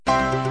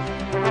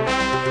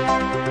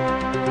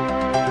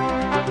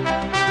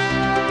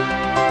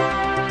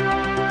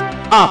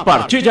A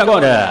partir de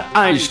agora,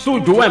 a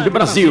Estúdio Web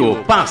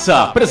Brasil passa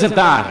a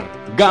apresentar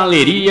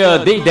Galeria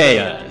de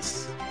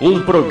Ideias.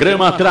 Um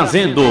programa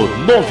trazendo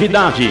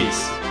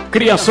novidades,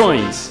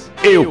 criações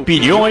e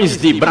opiniões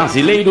de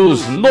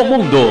brasileiros no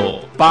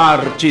mundo.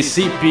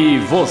 Participe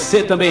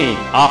você também.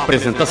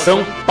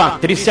 Apresentação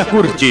Patrícia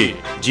Curti,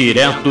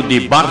 direto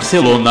de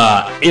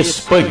Barcelona,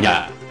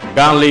 Espanha.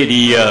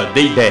 Galeria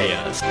de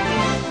Ideias.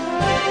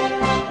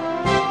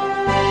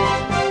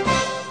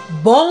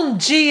 Bom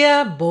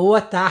dia,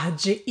 boa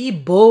tarde e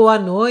boa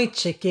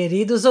noite,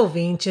 queridos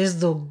ouvintes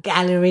do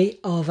Gallery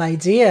of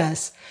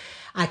Ideas.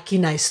 Aqui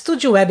na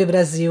Estúdio Web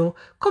Brasil,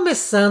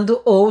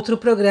 começando outro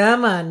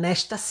programa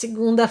nesta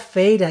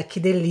segunda-feira.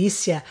 Que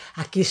delícia!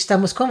 Aqui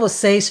estamos com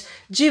vocês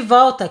de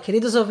volta,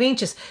 queridos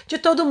ouvintes de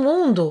todo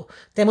mundo.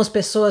 Temos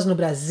pessoas no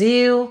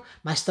Brasil,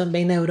 mas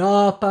também na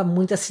Europa,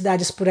 muitas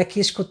cidades por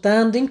aqui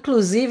escutando,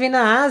 inclusive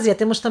na Ásia,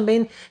 temos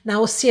também na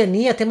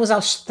Oceania, temos a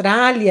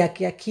Austrália,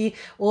 que aqui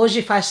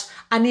hoje faz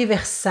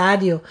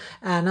aniversário,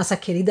 a nossa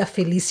querida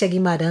Felícia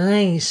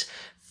Guimarães.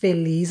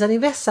 Feliz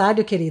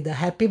aniversário, querida.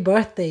 Happy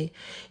birthday.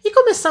 E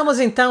começamos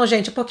então,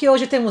 gente, porque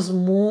hoje temos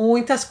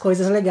muitas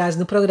coisas legais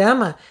no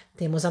programa.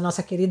 Temos a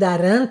nossa querida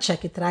Arantxa,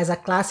 que traz a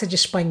classe de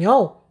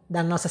espanhol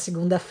da nossa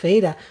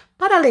segunda-feira,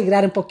 para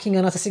alegrar um pouquinho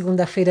a nossa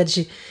segunda-feira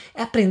de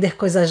aprender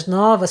coisas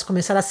novas,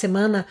 começar a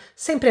semana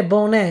sempre é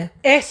bom, né?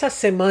 Essa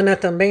semana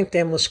também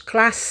temos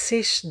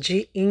classes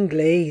de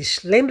inglês.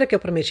 Lembra que eu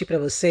prometi para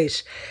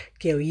vocês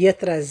que eu ia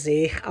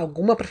trazer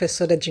alguma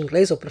professora de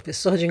inglês ou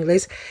professor de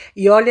inglês?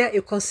 E olha,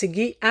 eu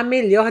consegui a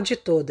melhor de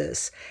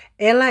todas.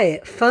 Ela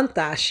é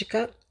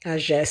fantástica. A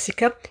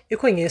Jéssica, eu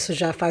conheço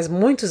já faz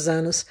muitos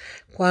anos,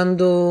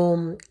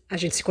 quando a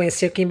gente se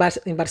conheceu aqui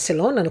em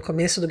Barcelona, no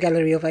começo do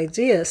Gallery of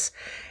Ideas,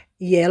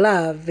 e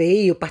ela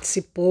veio,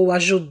 participou,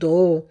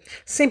 ajudou,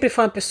 sempre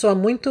foi uma pessoa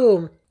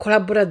muito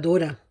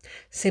colaboradora,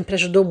 sempre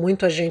ajudou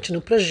muito a gente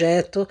no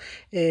projeto,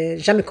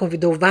 já me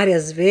convidou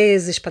várias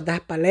vezes para dar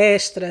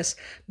palestras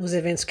nos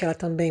eventos que ela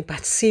também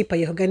participa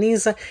e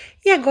organiza,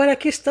 e agora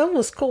aqui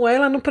estamos com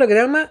ela no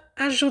programa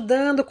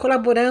ajudando,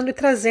 colaborando e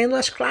trazendo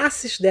as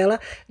classes dela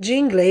de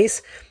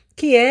inglês,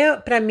 que é,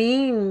 para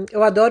mim,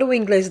 eu adoro o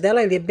inglês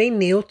dela, ele é bem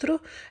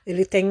neutro,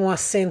 ele tem um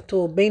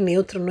acento bem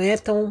neutro, não é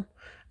tão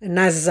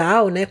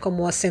nasal, né,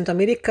 como o acento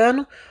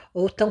americano,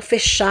 ou tão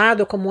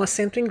fechado como o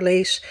acento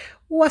inglês.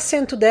 O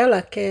acento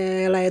dela, que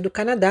ela é do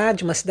Canadá,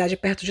 de uma cidade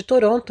perto de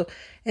Toronto,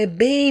 é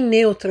bem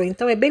neutro,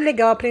 então é bem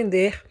legal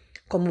aprender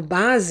como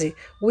base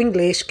o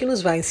inglês que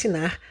nos vai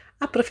ensinar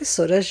a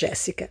professora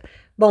Jéssica.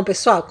 Bom,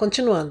 pessoal,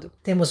 continuando.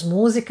 Temos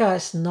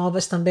músicas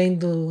novas também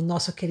do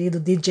nosso querido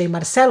DJ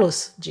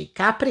Marcelos, de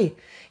Capri,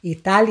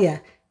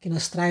 Itália, que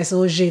nos traz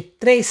hoje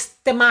 3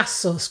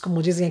 temaços,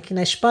 como dizem aqui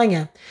na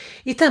Espanha.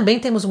 E também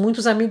temos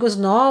muitos amigos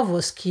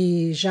novos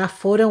que já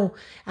foram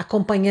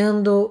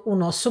acompanhando o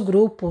nosso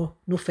grupo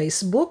no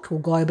Facebook, o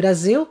GOI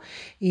Brasil.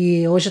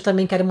 E hoje eu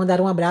também quero mandar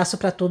um abraço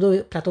para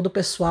todo o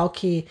pessoal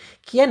que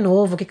é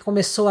novo, que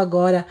começou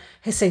agora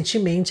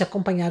recentemente a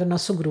acompanhar o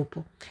nosso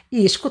grupo.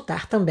 E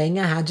escutar também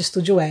a Rádio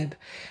Estúdio Web.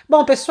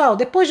 Bom, pessoal,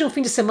 depois de um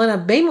fim de semana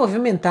bem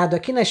movimentado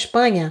aqui na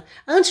Espanha,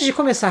 antes de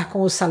começar com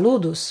os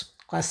saludos,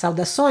 com as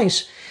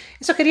saudações,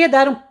 eu só queria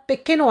dar um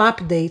pequeno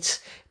update,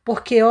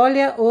 porque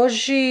olha,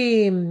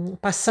 hoje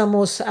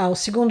passamos ao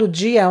segundo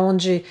dia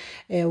onde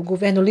o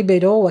governo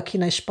liberou aqui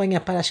na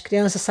Espanha para as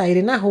crianças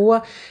saírem na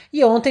rua,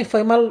 e ontem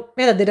foi uma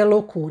verdadeira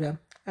loucura.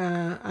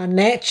 A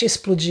net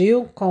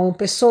explodiu com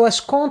pessoas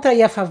contra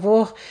e a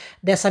favor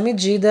dessa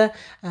medida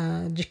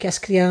de que as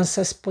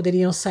crianças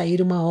poderiam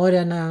sair 1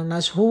 hora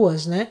nas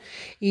ruas, né?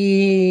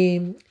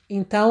 E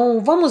então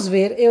vamos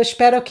ver. Eu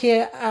espero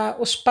que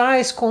os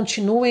pais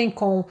continuem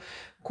com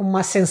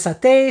uma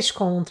sensatez,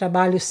 com um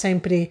trabalho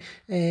sempre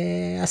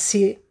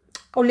assim,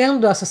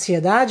 olhando a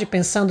sociedade,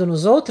 pensando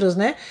nos outros,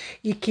 né?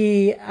 E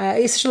que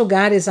esses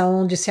lugares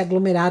onde se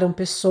aglomeraram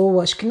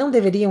pessoas que não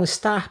deveriam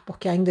estar,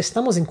 porque ainda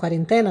estamos em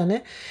quarentena,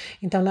 né?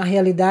 Então, na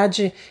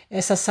realidade,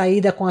 essa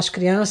saída com as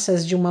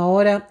crianças de 1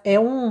 hora é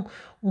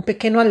um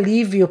pequeno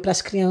alívio para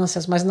as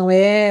crianças, mas não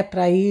é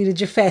para ir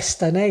de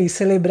festa, né, e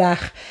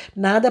celebrar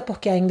nada,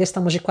 porque ainda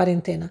estamos de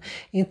quarentena.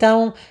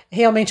 Então,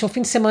 realmente, um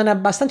fim de semana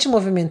bastante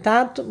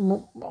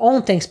movimentado,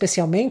 ontem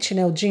especialmente,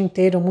 né, o dia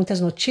inteiro, muitas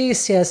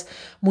notícias,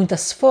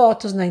 muitas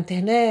fotos na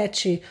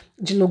internet,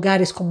 de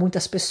lugares com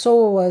muitas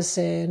pessoas,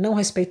 não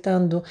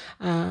respeitando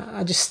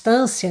a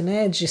distância,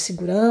 né, de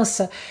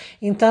segurança.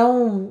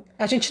 Então,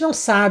 a gente não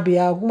sabe,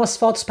 algumas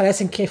fotos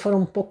parecem que foram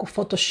um pouco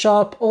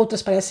Photoshop,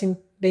 outras parecem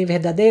bem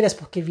verdadeiras,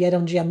 porque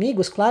vieram de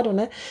amigos, claro,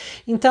 né?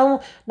 Então,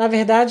 na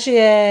verdade,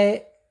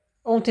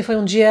 ontem foi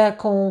um dia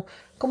com,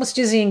 como se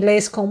diz em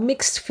inglês, com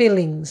mixed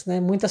feelings, né?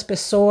 Muitas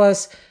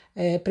pessoas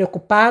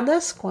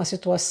preocupadas com a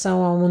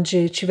situação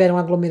onde tiveram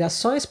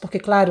aglomerações, porque,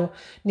 claro,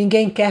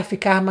 ninguém quer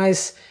ficar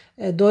mais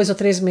 2 ou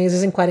 3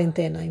 meses em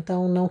quarentena.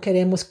 Então, não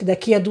queremos que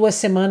daqui a 2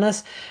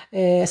 semanas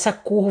essa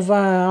curva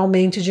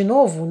aumente de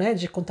novo, né,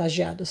 de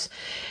contagiados.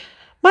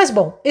 Mas,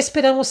 bom,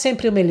 esperamos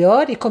sempre o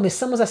melhor e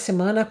começamos a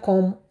semana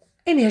com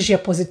energia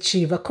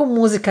positiva, com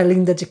música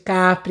linda de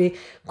Capri,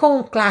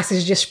 com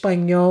classes de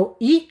espanhol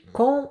e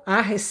com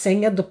a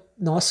resenha do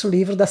nosso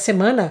livro da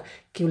semana,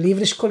 que o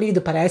livro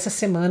escolhido para essa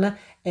semana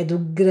é do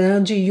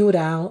grande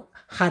Yuval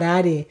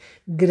Harari,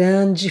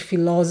 grande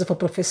filósofo,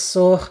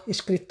 professor,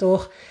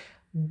 escritor,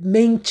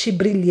 mente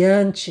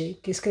brilhante,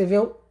 que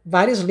escreveu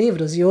vários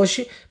livros. E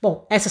hoje,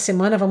 essa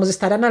semana vamos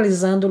estar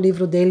analisando o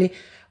livro dele,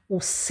 o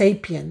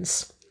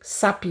Sapiens.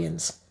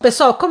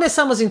 Pessoal,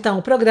 começamos então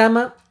o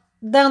programa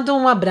dando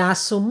um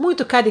abraço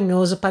muito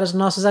carinhoso para os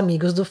nossos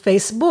amigos do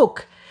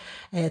Facebook.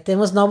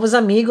 Temos novos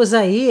amigos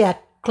aí, a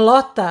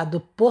Clota, do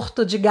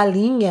Porto de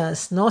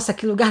Galinhas. Nossa,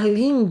 que lugar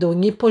lindo,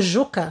 em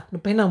Ipojuca, no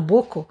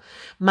Pernambuco.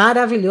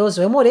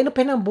 Maravilhoso. Eu morei no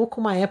Pernambuco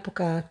uma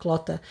época,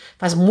 Clota.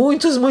 Faz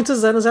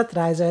muitos anos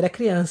atrás, eu era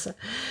criança.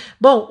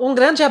 Bom, um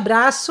grande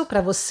abraço para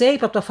você e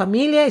para tua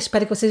família.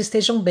 Espero que vocês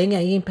estejam bem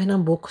aí em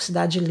Pernambuco.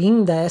 Cidade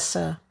linda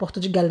essa, Porto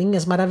de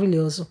Galinhas,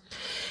 maravilhoso.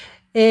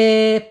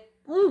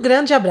 Um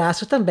grande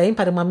abraço também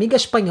para uma amiga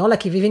espanhola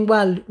que vive em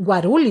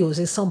Guarulhos,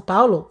 em São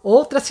Paulo,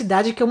 outra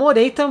cidade que eu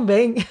morei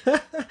também.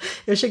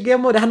 Eu cheguei a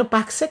morar no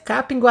Parque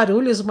Secap, em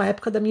Guarulhos, uma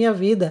época da minha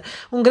vida.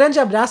 Um grande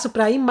abraço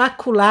para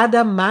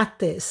Imaculada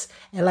Mates.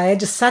 Ela é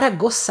de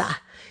Saragossa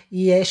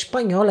e é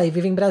espanhola e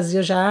vive em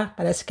Brasil já,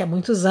 parece que há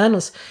muitos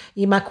anos.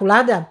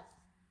 Imaculada,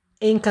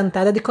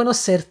 encantada de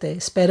conocerte.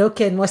 Espero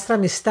que nossa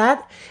amistad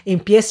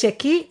empiece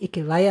aqui e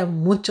que vaya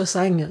muitos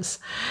anos.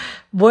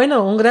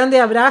 Bueno, um grande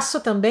abraço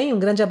também, um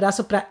grande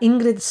abraço para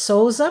Ingrid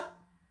Souza,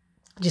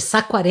 de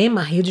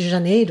Saquarema, Rio de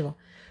Janeiro.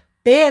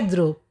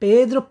 Pedro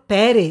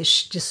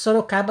Pérez, de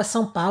Sorocaba,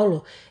 São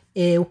Paulo.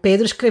 O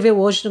Pedro escreveu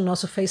hoje no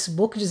nosso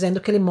Facebook dizendo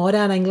que ele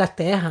mora na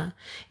Inglaterra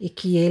e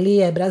que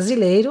ele é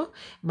brasileiro,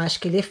 mas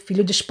que ele é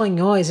filho de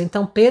espanhóis.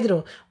 Então,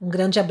 Pedro, um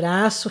grande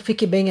abraço,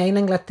 fique bem aí na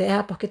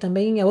Inglaterra, porque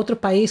também é outro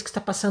país que está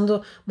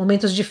passando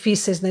momentos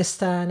difíceis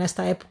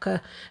nesta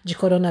época de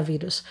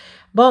coronavírus.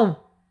 Bom,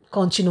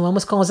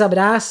 continuamos com os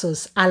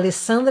abraços.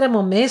 Alessandra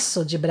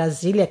Momesso, de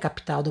Brasília,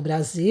 capital do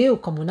Brasil.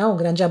 Como não? Um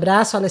grande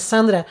abraço,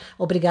 Alessandra.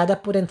 Obrigada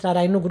por entrar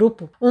aí no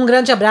grupo. Um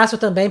grande abraço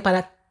também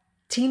para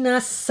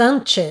Tina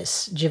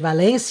Sanchez, de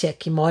Valência,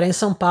 que mora em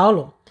São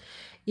Paulo.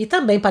 E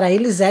também para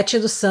Elisete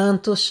dos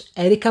Santos,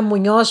 Érica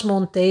Munhoz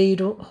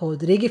Monteiro,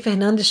 Rodrigo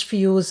Fernandes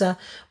Fiuza.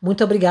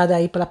 Muito obrigada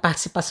aí pela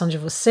participação de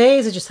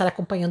vocês e de estar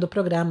acompanhando o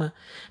programa,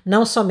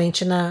 não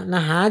somente na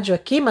rádio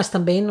aqui, mas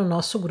também no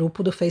nosso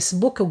grupo do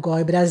Facebook, o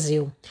GOI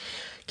Brasil.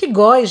 Que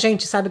GOI,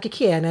 gente, sabe o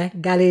que é, né?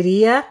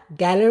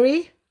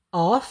 Gallery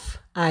of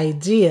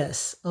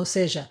Ideas, ou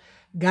seja,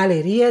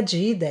 Galeria de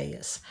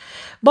Ideias.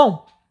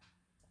 Bom,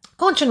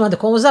 continuando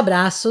com os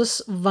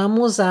abraços,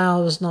 vamos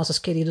aos nossos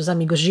queridos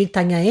amigos de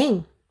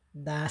Itanhaém,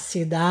 da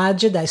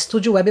cidade da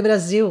Estúdio Web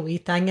Brasil,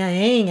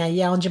 Itanhaém,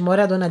 aí é onde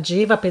mora a Dona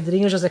Diva,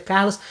 Pedrinho, José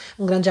Carlos.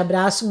 Um grande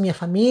abraço, minha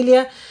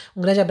família.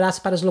 Um grande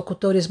abraço para os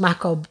locutores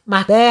Marco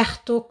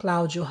Alberto,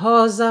 Cláudio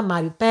Rosa,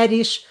 Mário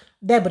Pérez,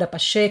 Débora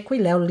Pacheco e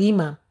Léo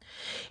Lima.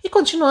 E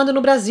continuando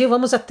no Brasil,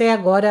 vamos até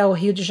agora ao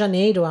Rio de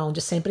Janeiro, onde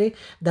sempre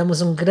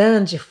damos um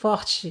grande,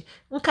 forte,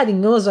 um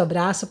carinhoso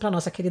abraço para a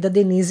nossa querida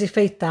Denise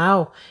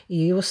Feital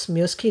e os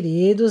meus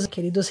queridos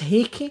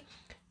Rick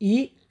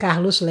e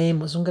Carlos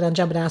Lemos. Um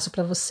grande abraço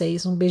para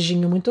vocês, um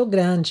beijinho muito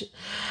grande.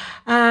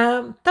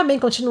 Também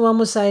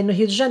continuamos aí no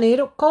Rio de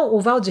Janeiro com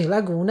o Valdir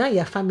Laguna e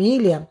a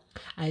família,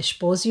 a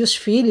esposa e os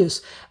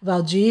filhos.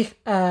 Valdir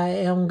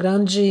é um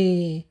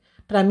grande...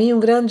 Para mim,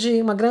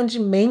 uma grande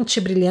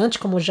mente brilhante,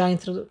 como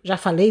já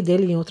falei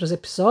dele em outros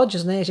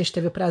episódios, né? A gente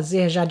teve o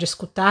prazer já de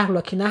escutá-lo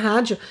aqui na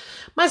rádio.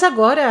 Mas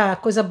agora, a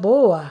coisa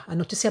boa, a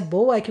notícia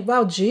boa é que o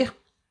Valdir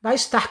vai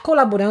estar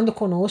colaborando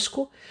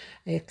conosco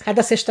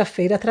cada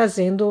sexta-feira,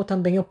 trazendo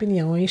também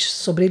opiniões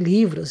sobre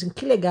livros. E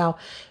que legal!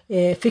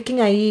 Fiquem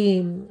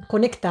aí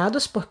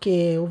conectados,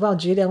 porque o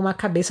Valdir é uma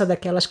cabeça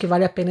daquelas que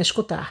vale a pena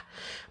escutar.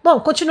 Bom,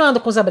 continuando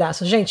com os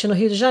abraços. Gente, no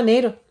Rio de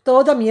Janeiro,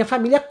 toda a minha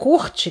família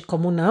curte,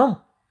 como não?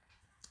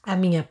 A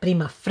minha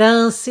prima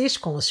Francis,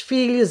 com os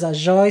filhos, a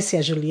Joyce e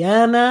a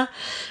Juliana,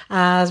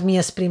 as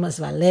minhas primas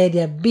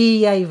Valéria,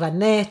 Bia,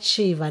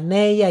 Ivanete,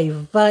 Ivaneia,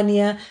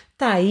 Ivânia,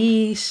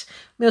 Thaís,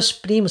 meus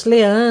primos,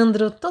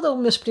 Leandro, todos os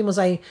meus primos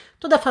aí,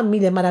 toda a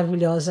família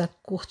maravilhosa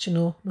curte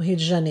no Rio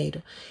de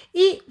Janeiro.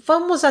 E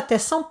vamos até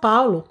São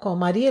Paulo com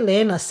Maria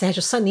Helena,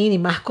 Sérgio Sanini,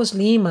 Marcos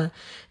Lima,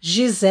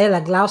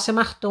 Gisela, Gláucia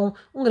Marton.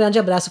 Um grande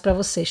abraço para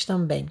vocês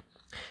também.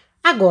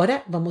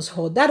 Agora, vamos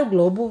rodar o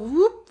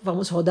globo,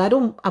 vamos rodar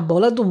a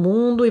bola do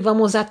mundo e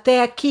vamos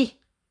até aqui.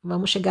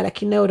 Vamos chegar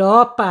aqui na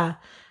Europa,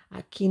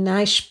 aqui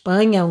na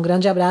Espanha. Um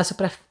grande abraço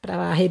para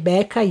a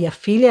Rebeca e a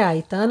filha, a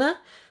Aitana,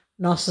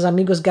 nossos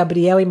amigos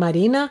Gabriel e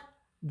Marina,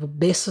 do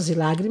Beços e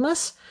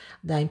Lágrimas,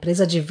 da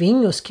empresa de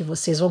vinhos, que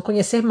vocês vão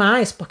conhecer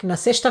mais, porque na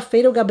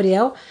sexta-feira o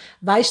Gabriel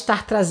vai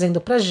estar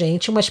trazendo para a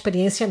gente uma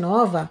experiência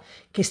nova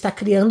que está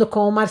criando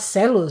com o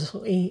Marcelo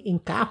em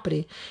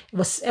Capri.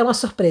 É uma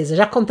surpresa,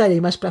 já contarei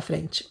mais para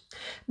frente.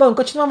 Bom,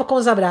 continuamos com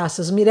os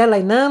abraços. Mirella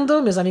e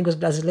Nando, meus amigos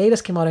brasileiros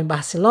que moram em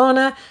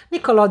Barcelona.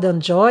 Nicolò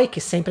Danjoy,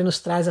 que sempre nos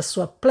traz a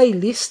sua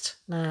playlist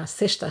nas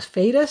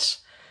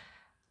sextas-feiras.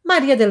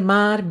 Maria del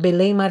Mar,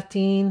 Belém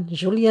Martim,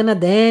 Juliana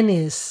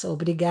Denis,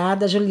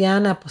 obrigada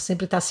Juliana por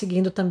sempre estar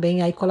seguindo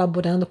também aí,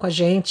 colaborando com a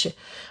gente.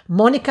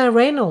 Mônica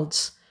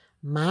Reynolds,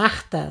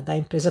 Marta, da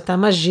empresa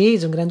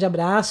Tamagis, um grande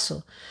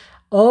abraço.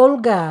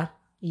 Olga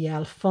e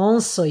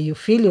Alfonso e o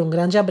filho, um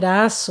grande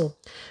abraço.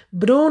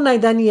 Bruna e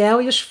Daniel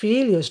e os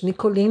filhos,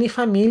 Nicolina e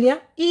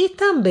família, e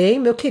também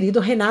meu querido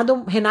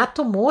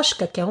Renato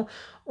Mosca, que é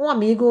um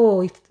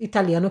amigo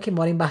italiano que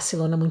mora em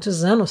Barcelona há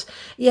muitos anos,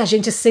 e a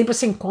gente sempre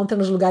se encontra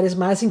nos lugares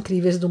mais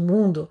incríveis do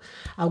mundo.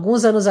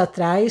 Alguns anos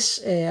atrás,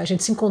 a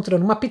gente se encontrou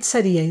numa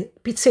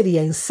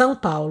pizzeria em São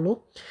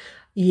Paulo,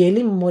 e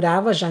ele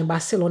morava já em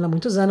Barcelona há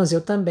muitos anos,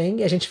 eu também,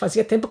 e a gente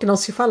fazia tempo que não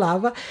se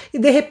falava, e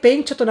de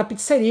repente eu estou na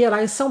pizzeria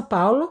lá em São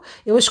Paulo,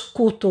 eu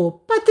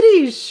escuto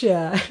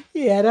Patrícia,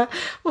 e era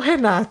o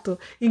Renato.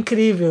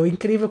 Incrível,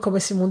 incrível como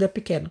esse mundo é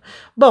pequeno.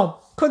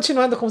 Bom,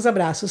 continuando com os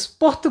abraços.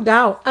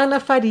 Portugal, Ana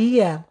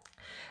Faria,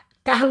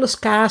 Carlos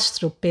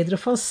Castro, Pedro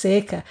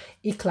Fonseca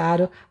e,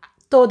 claro,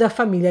 toda a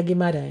família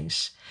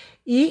Guimarães.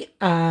 E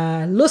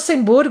a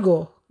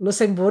Luxemburgo,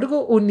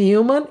 o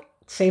Newman,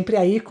 sempre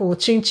aí com o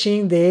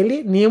tintim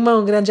dele. Newman,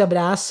 um grande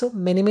abraço.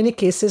 Many, many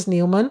kisses,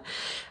 Newman.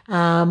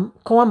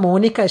 Com a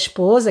Mônica, a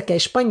esposa, que é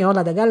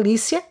espanhola da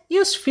Galícia, e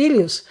os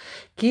filhos,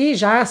 que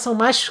já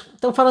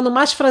estão falando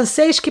mais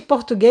francês que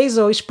português,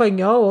 ou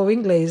espanhol, ou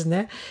inglês,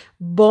 né?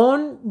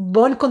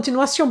 Bonne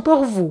continuation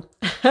pour vous.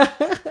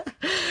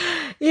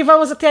 E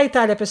vamos até a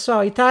Itália,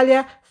 pessoal.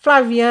 Itália,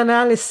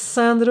 Flaviana,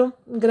 Alessandro,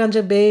 um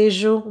grande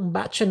beijo, um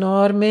bacio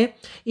enorme.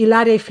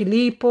 Hilaria e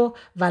Filippo,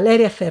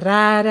 Valéria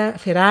Ferrara,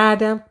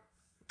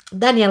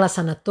 Daniela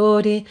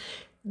Sanatori,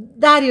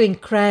 Dario e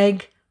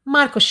Craig,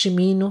 Marco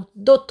Cimino,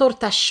 Dr.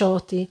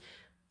 Tasciotti,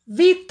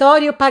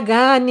 Vittorio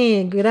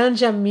Pagani,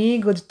 grande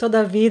amigo de toda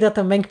a vida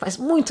também, que faz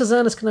muitos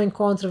anos que não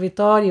encontro o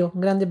Vittorio, um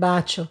grande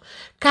bacio.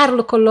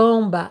 Carlo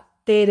Colomba,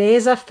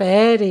 Teresa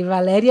Ferri,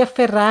 Valéria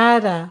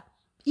Ferrara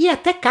e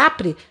até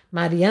Capri,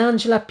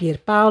 Mariangela,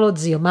 Pierpaolo,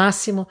 Zio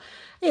Massimo.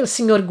 E o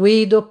signor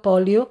Guido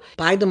Polio,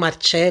 pai do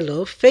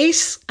Marcello,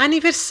 fez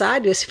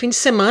aniversário esse fim de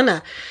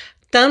semana.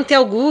 Tanti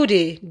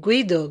auguri,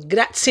 Guido,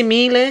 grazie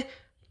mille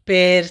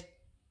per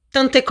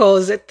tante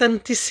cose,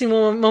 tantissimi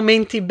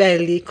momenti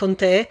belli con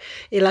te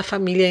e la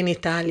famiglia in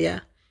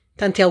Italia.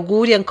 Tanti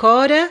auguri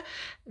ancora,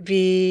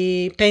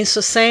 vi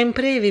penso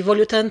sempre e vi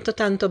voglio tanto,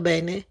 tanto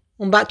bene.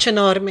 Um bacio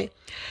enorme.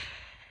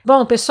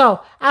 Bom,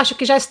 pessoal, acho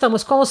que já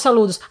estamos com os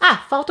saludos.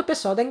 Falta o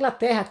pessoal da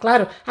Inglaterra,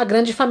 claro, a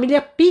grande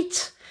família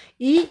Pitt.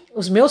 E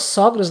os meus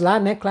sogros lá,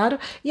 né, claro,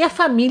 e a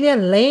família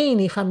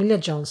Lane, família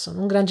Johnson.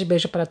 Um grande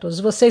beijo para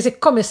todos vocês e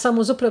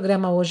começamos o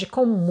programa hoje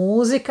com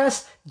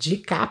músicas de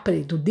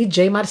Capri, do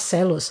DJ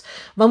Marcellus.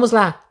 Vamos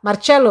lá,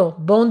 Marcello,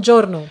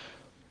 buongiorno.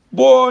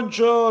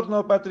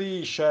 Buongiorno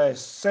Patricia, è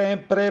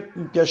sempre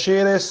un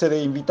piacere essere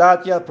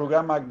invitati al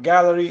programma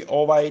Gallery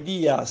of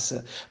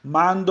Ideas.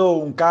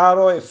 Mando un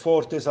caro e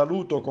forte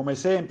saluto come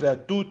sempre a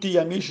tutti gli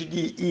amici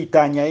di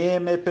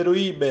Itanhaém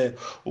Peruíbe,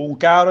 un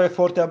caro e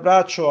forte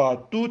abbraccio a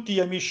tutti gli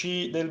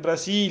amici del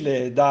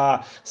Brasile,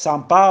 da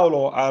San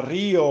Paolo a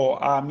Rio,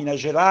 a Minas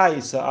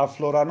Gerais, a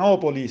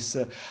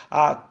Florianopolis,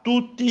 a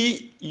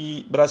tutti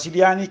i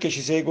brasiliani che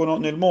ci seguono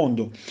nel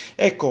mondo.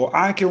 Ecco,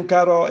 anche un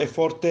caro e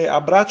forte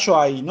abbraccio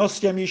ai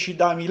nostri amici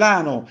da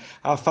Milano,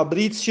 a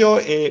Fabrizio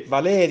e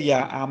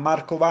Valeria, a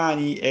Marco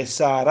Vani e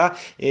Sara,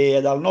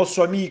 e dal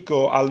nostro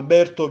amico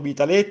Alberto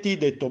Vitaletti,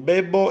 detto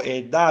Bebbo,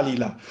 e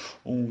Dalila.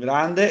 Un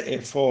grande e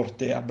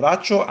forte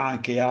abbraccio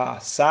anche a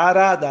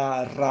Sara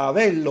da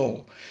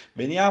Ravello.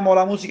 Veniamo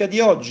alla musica di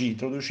oggi.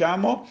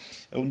 Introduciamo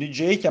un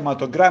DJ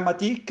chiamato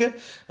Grammatic,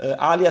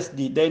 alias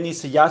di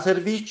Denis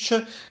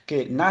Jaservic,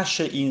 che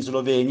nasce in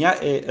Slovenia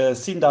e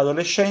sin da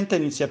adolescente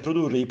inizia a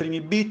produrre i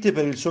primi beat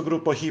per il suo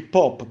gruppo hip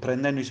hop,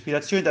 prendendo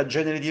ispirazioni da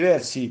generi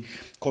diversi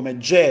come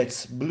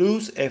jazz,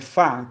 blues e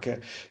funk,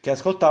 che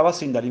ascoltava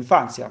sin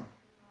dall'infanzia.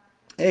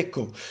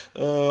 Ecco,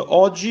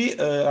 oggi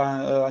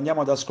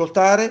andiamo ad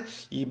ascoltare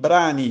i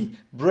brani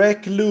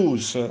Break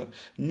Loose,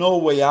 No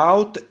Way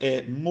Out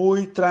e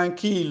Muy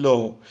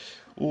Tranquillo.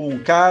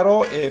 Un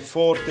caro e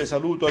forte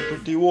saluto a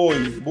tutti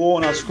voi,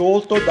 buon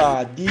ascolto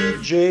da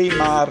DJ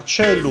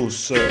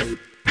Marcellus.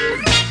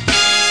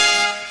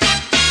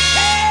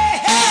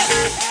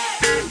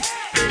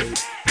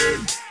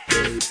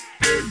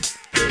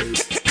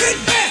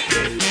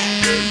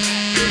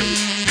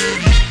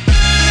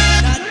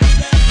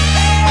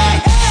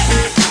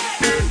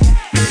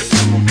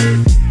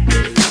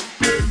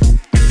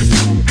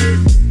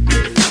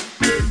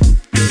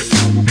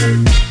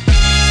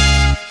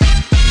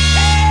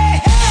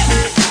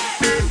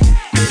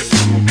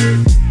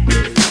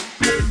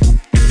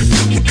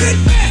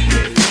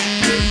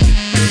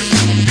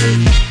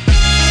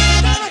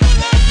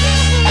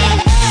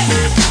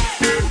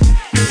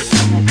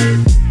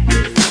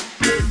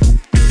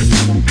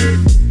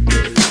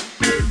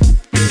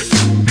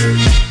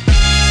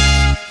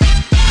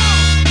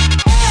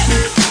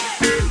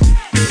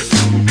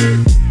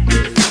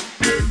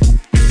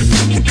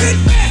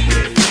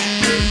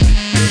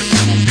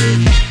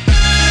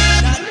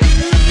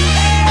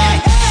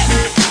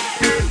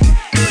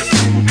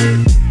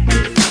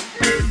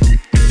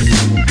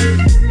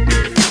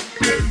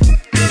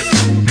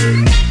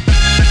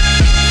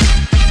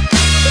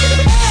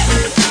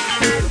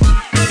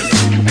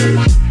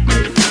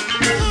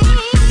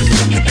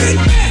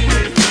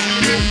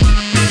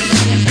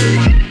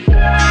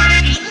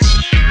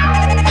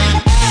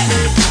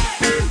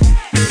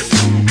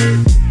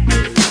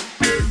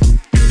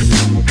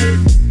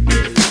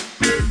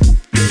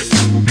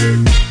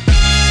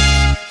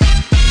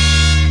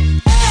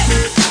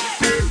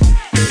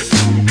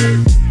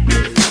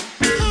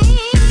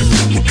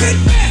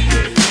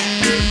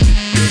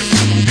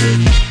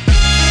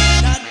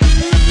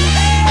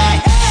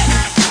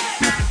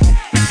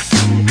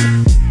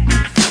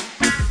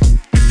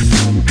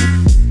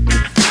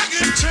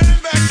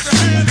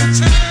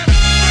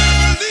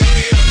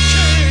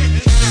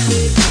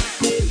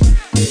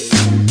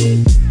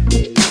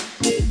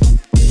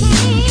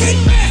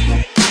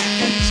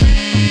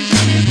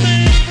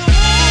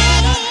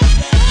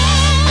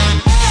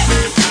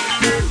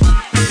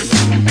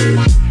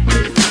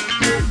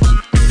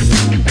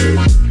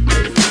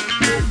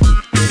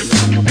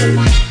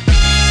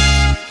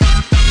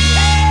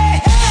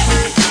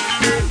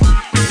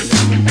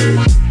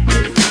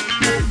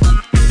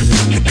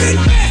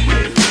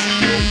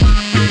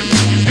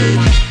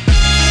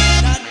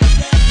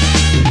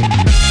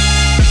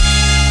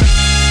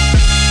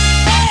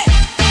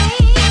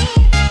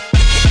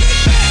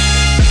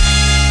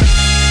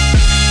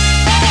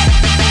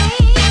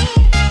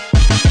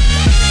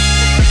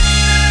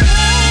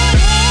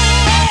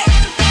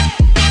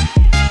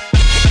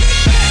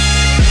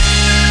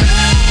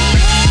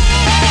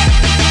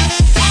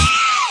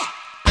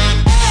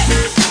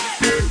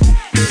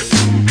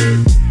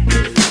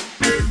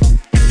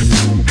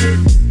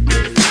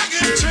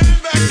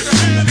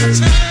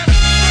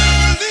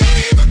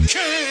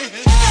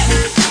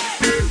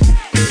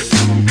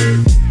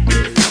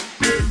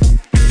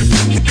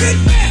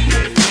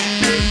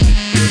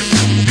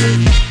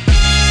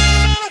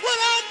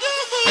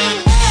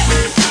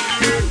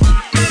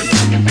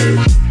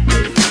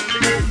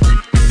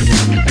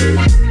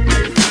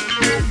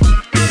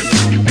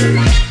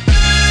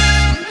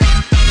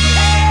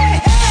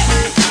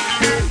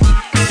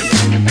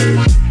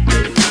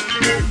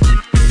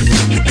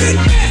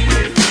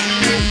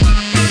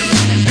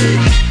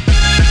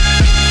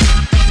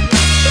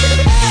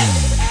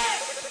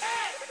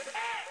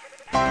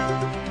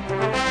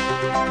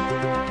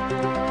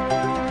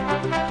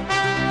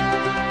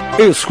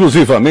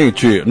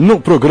 Exclusivamente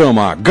no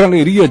programa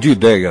Galeria de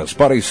Ideias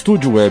para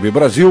Estúdio Web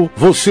Brasil,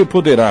 você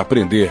poderá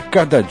aprender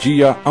cada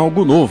dia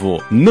algo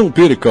novo. Não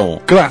percam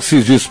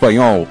classes de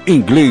espanhol,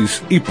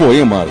 inglês e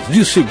poemas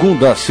de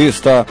segunda a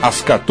sexta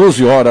às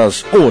 14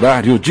 horas,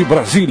 horário de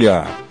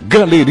Brasília.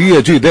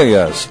 Galeria de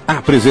Ideias.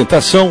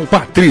 Apresentação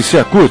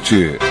Patrícia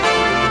Curti.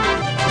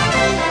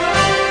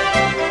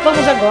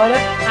 Vamos agora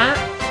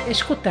a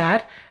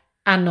escutar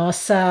a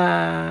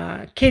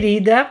nossa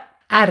querida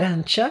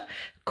Arantxa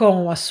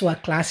com a sua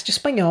classe de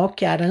espanhol,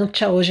 que a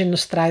Arantxa hoje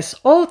nos traz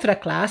outra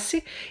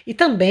classe e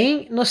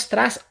também nos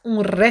traz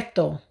um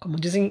reto, como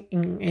dizem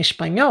em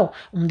espanhol,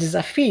 um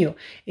desafio.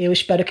 Eu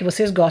espero que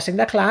vocês gostem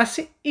da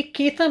classe e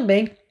que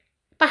também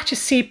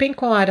participem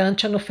com a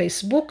Arantxa no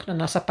Facebook, na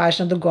nossa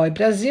página do GOI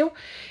Brasil.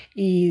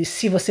 E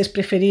se vocês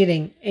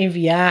preferirem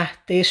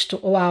enviar texto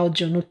ou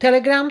áudio no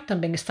Telegram,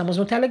 também estamos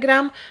no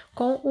Telegram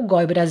com o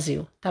GOI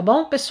Brasil. Tá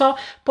bom, pessoal?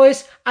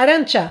 Pois,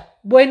 Arantxa,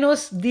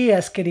 buenos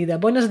días, querida.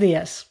 Buenos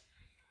días.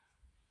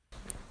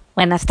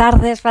 Buenas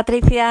tardes,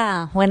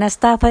 Patricia. Buenas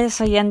tardes,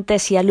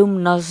 oyentes y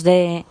alumnos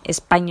de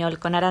Español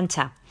con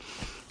Arantxa.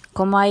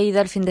 ¿Cómo ha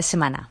ido el fin de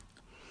semana?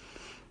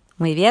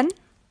 ¿Muy bien?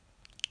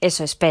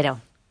 Eso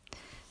espero.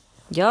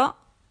 Yo,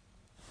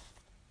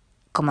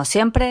 como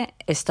siempre,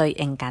 estoy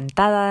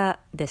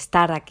encantada de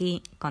estar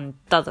aquí con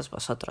todos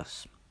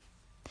vosotros.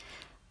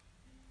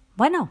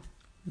 Bueno,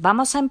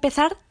 vamos a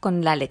empezar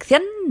con la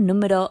lección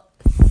número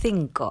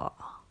 5.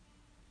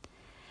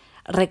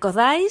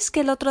 ¿Recordáis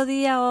que el otro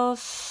día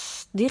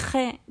os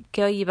dije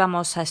que hoy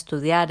íbamos a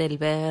estudiar el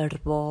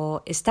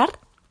verbo estar?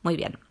 Muy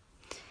bien.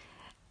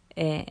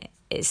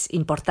 Es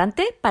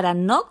importante para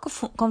no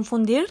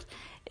confundir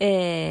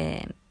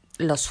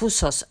los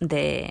usos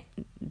de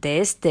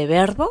este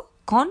verbo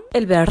con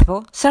el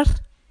verbo ser.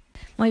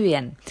 Muy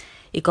bien.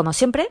 Y como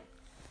siempre,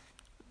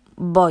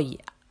 voy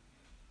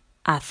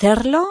a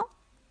hacerlo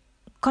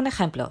con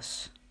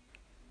ejemplos.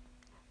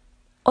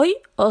 Hoy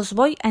os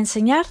voy a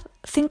enseñar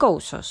 5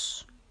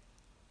 usos.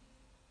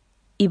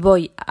 Y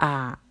voy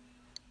a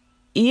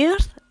ir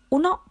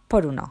uno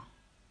por uno,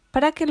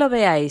 para que lo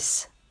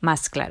veáis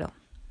más claro.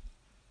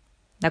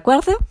 ¿De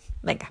acuerdo?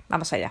 Venga,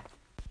 vamos allá.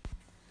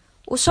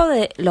 Uso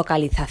de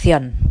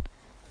localización.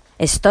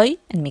 Estoy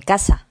en mi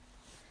casa,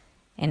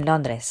 en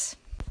Londres.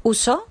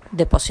 Uso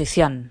de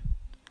posición.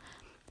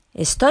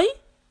 Estoy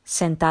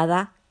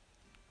sentada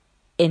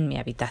en mi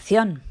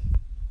habitación.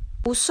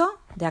 Uso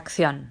de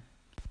acción.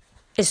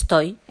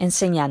 Estoy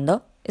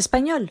enseñando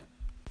español.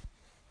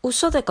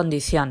 Uso de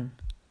condición.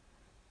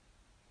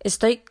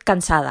 Estoy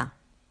cansada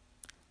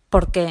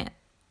porque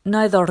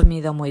no he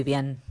dormido muy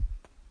bien.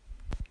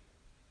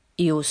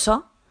 Y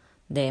uso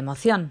de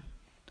emoción.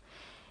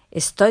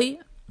 Estoy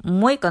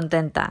muy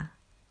contenta.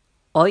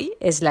 Hoy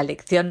es la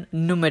lección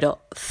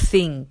número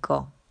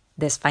 5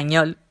 de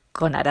español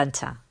con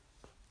Arantxa.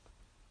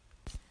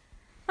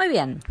 Muy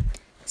bien,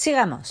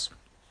 sigamos.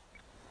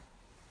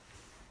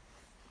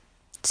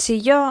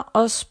 Si yo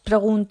os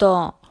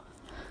pregunto,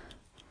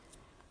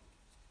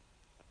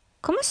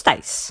 ¿cómo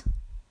estáis?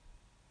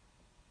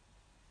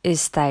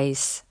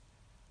 ¿Estáis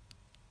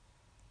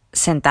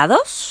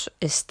sentados?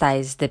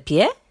 ¿Estáis de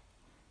pie?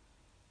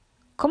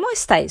 ¿Cómo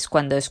estáis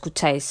cuando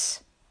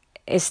escucháis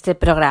este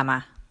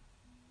programa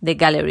de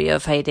Gallery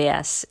of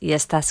Ideas y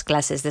estas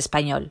clases de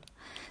español?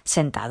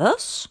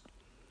 ¿Sentados?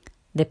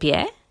 ¿De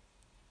pie?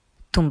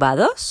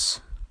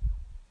 ¿Tumbados?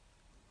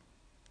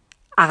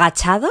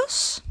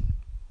 ¿Agachados?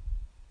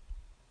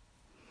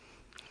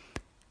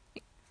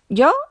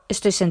 Yo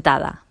estoy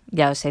sentada,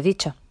 ya os he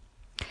dicho.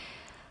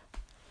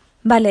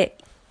 Vale.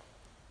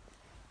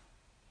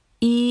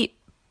 Y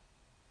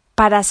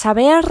para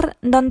saber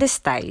dónde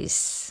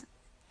estáis,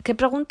 ¿qué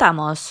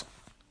preguntamos?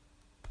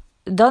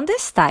 ¿Dónde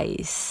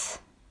estáis?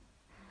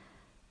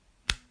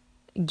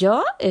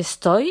 Yo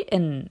estoy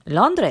en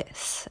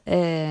Londres.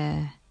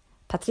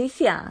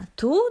 Patricia,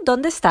 ¿tú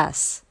dónde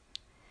estás?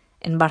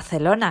 En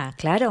Barcelona,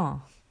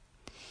 claro.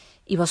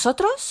 ¿Y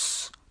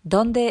vosotros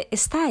dónde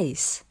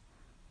estáis?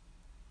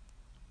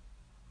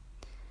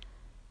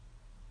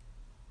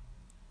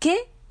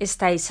 ¿Qué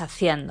estáis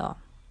haciendo?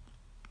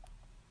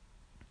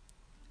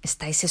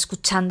 ¿Estáis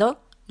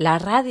escuchando la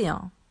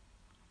radio?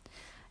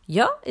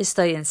 Yo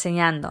estoy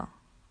enseñando.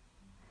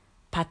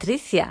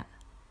 Patricia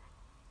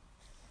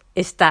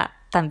está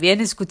también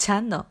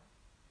escuchando.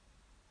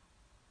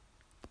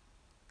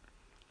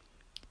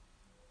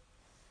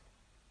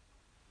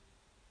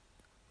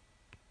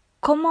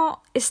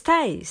 ¿Cómo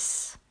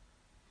estáis?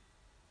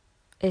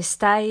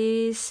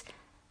 ¿Estáis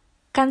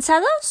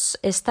cansados?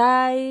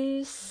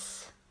 ¿Estáis...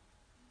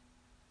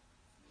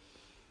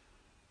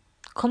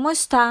 ¿Cómo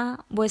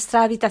está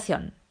vuestra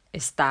habitación?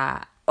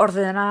 ¿Está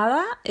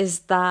ordenada?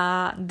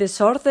 ¿Está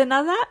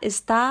desordenada?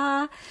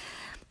 ¿Está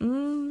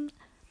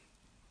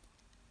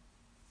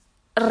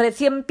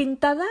recién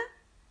pintada?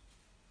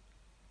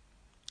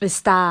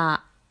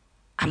 ¿Está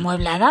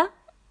amueblada?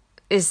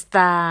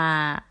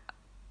 ¿Está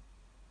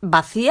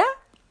vacía?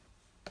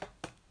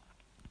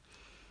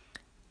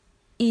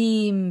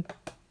 Y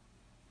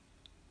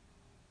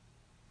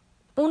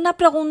una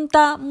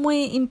pregunta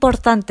muy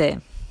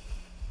importante.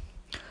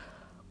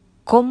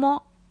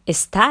 ¿Cómo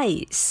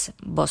estáis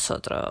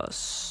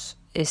vosotros?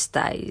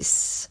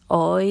 ¿Estáis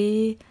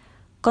hoy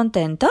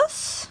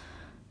contentos?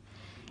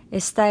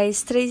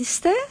 ¿Estáis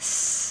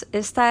tristes?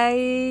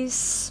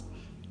 ¿Estáis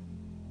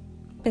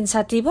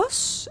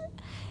pensativos?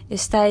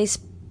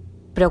 ¿Estáis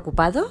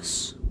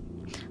preocupados?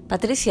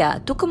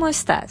 Patricia, ¿tú cómo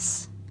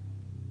estás?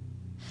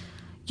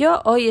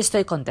 Yo hoy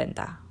estoy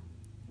contenta.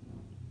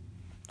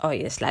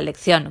 Hoy es la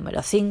lección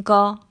número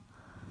 5.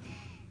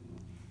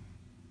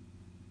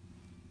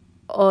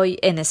 Hoy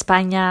en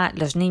España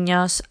los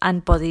niños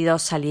han podido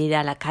salir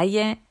a la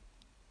calle.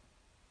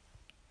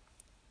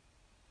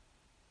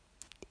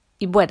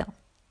 Y bueno,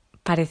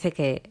 parece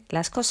que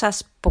las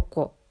cosas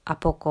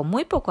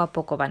muy poco a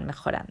poco van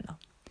mejorando.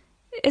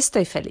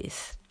 Estoy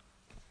feliz.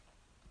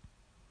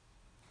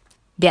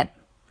 Bien,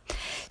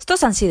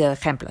 estos han sido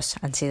ejemplos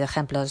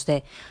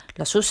de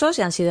los usos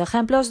y han sido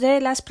ejemplos de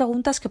las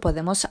preguntas que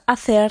podemos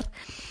hacer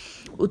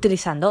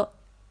utilizando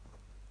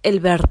el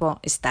verbo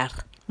estar.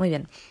 Muy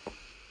bien.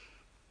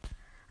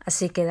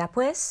 Así queda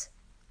pues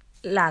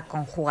la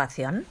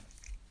conjugación.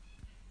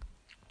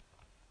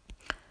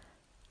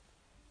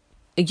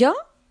 Yo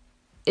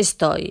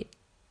estoy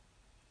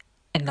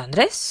en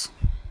Londres.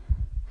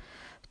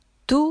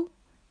 Tú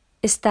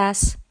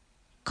estás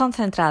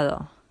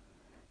concentrado.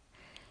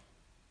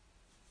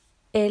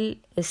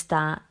 Él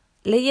está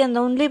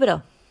leyendo un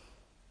libro.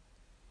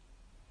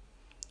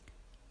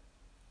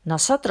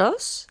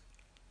 Nosotros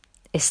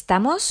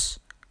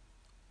estamos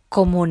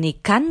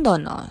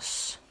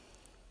comunicándonos.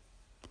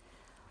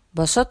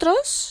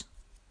 Vosotros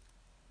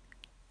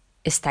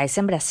estáis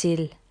en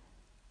Brasil.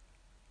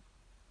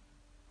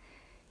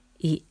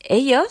 Y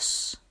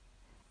ellos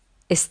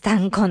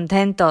están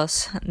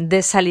contentos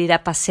de salir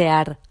a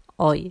pasear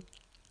hoy.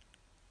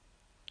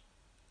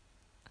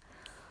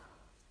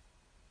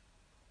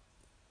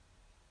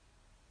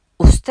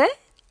 ¿Usted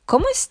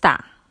cómo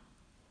está?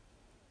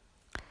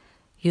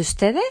 ¿Y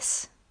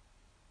ustedes?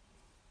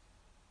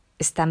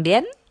 ¿Están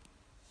bien?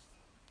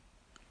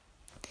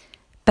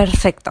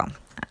 Perfecto.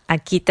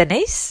 Aquí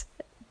tenéis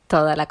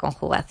toda la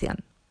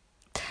conjugación.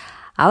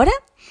 Ahora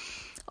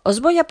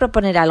os voy a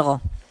proponer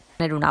algo.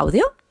 Poner un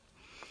audio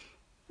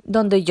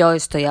donde yo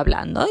estoy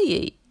hablando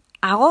y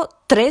hago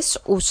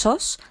 3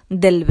 usos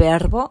del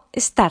verbo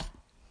estar.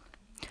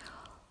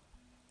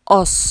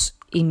 Os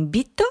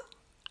invito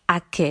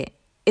a que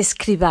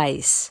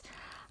escribáis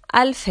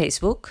al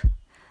Facebook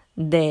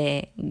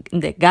de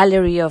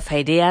Gallery of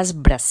Ideas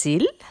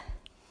Brasil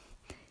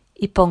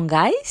y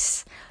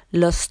pongáis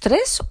los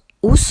 3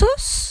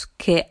 usos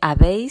que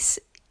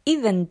habéis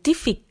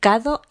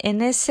identificado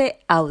en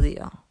ese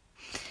audio.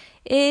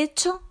 He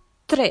hecho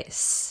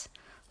 3,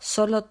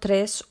 solo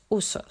 3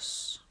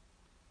 usos.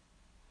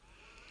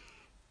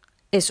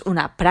 Es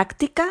una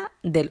práctica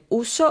del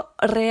uso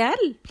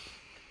real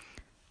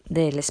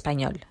del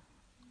español.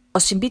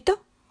 Os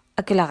invito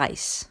a que lo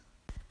hagáis.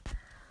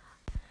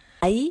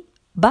 Ahí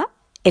va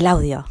el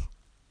audio.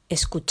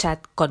 Escuchad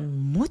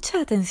con mucha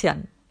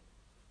atención.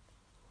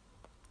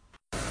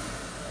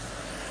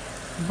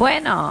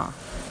 Bueno,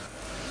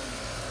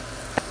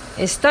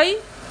 estoy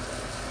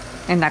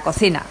en la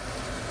cocina.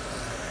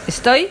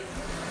 Estoy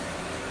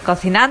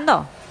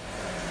cocinando.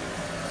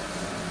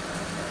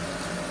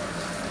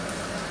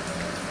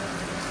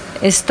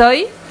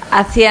 Estoy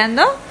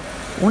haciendo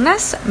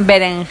unas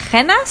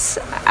berenjenas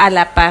a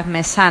la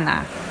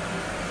parmesana.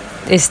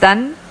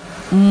 Están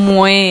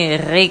muy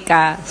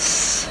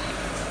ricas.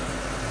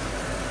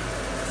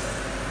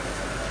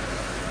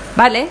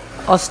 Vale,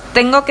 os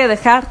tengo que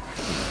dejar.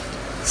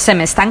 Se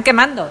me están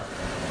quemando.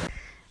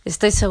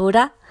 Estoy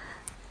segura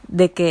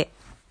de que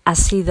ha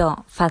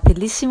sido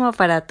facilísimo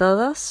para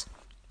todos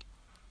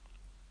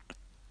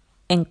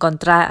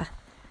encontrar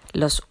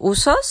los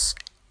usos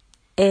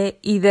e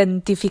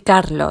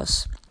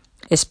identificarlos.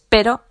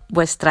 Espero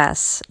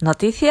vuestras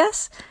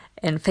noticias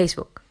en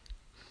Facebook.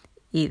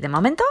 Y de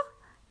momento,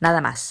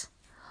 nada más.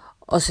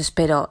 Os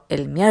espero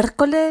el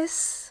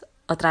miércoles,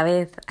 otra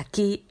vez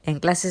aquí en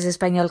Clases de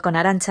Español con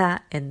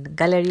Arantxa en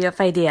Gallery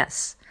of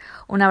Ideas.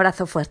 Un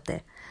abrazo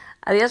fuerte.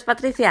 Adiós,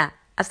 Patricia.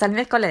 Hasta el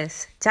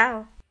miércoles.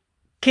 Chao.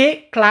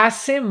 Que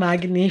classe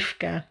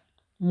magnífica!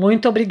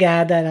 Muito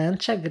obrigada,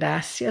 Arantxa.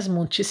 Gracias,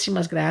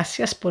 muchísimas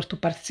gracias por tu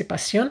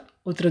participación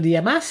otro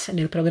día más en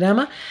el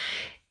programa.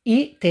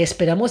 E te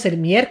esperamos el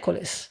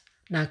miércoles,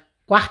 na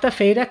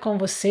quarta-feira com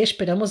você.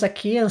 Esperamos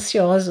aqui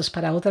ansiosos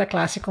para outra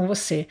classe com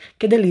você.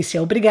 Que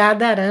delícia!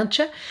 Obrigada,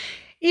 Arantxa.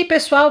 E,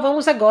 pessoal,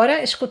 vamos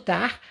agora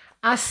escutar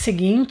as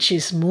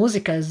seguintes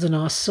músicas do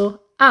nosso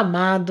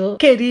amado,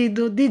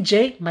 querido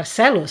DJ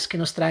Marcelos, que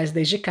nos traz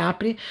desde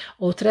Capri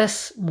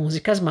outras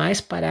músicas mais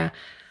para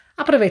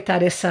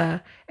aproveitar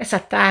essa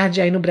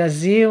tarde aí no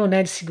Brasil,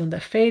 né, de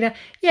segunda-feira,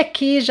 e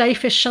aqui já ir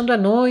fechando a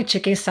noite,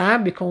 quem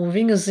sabe, com um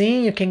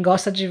vinhozinho, quem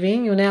gosta de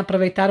vinho, né,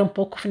 aproveitar um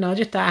pouco o final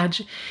de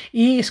tarde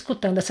e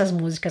escutando essas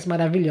músicas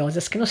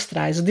maravilhosas que nos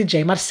traz o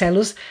DJ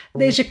Marcelos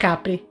desde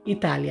Capri,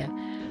 Itália.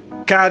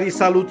 Cari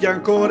saluti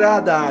ancora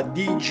da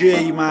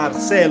DJ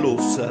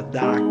Marcellus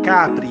da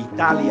Capri,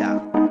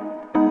 Italia.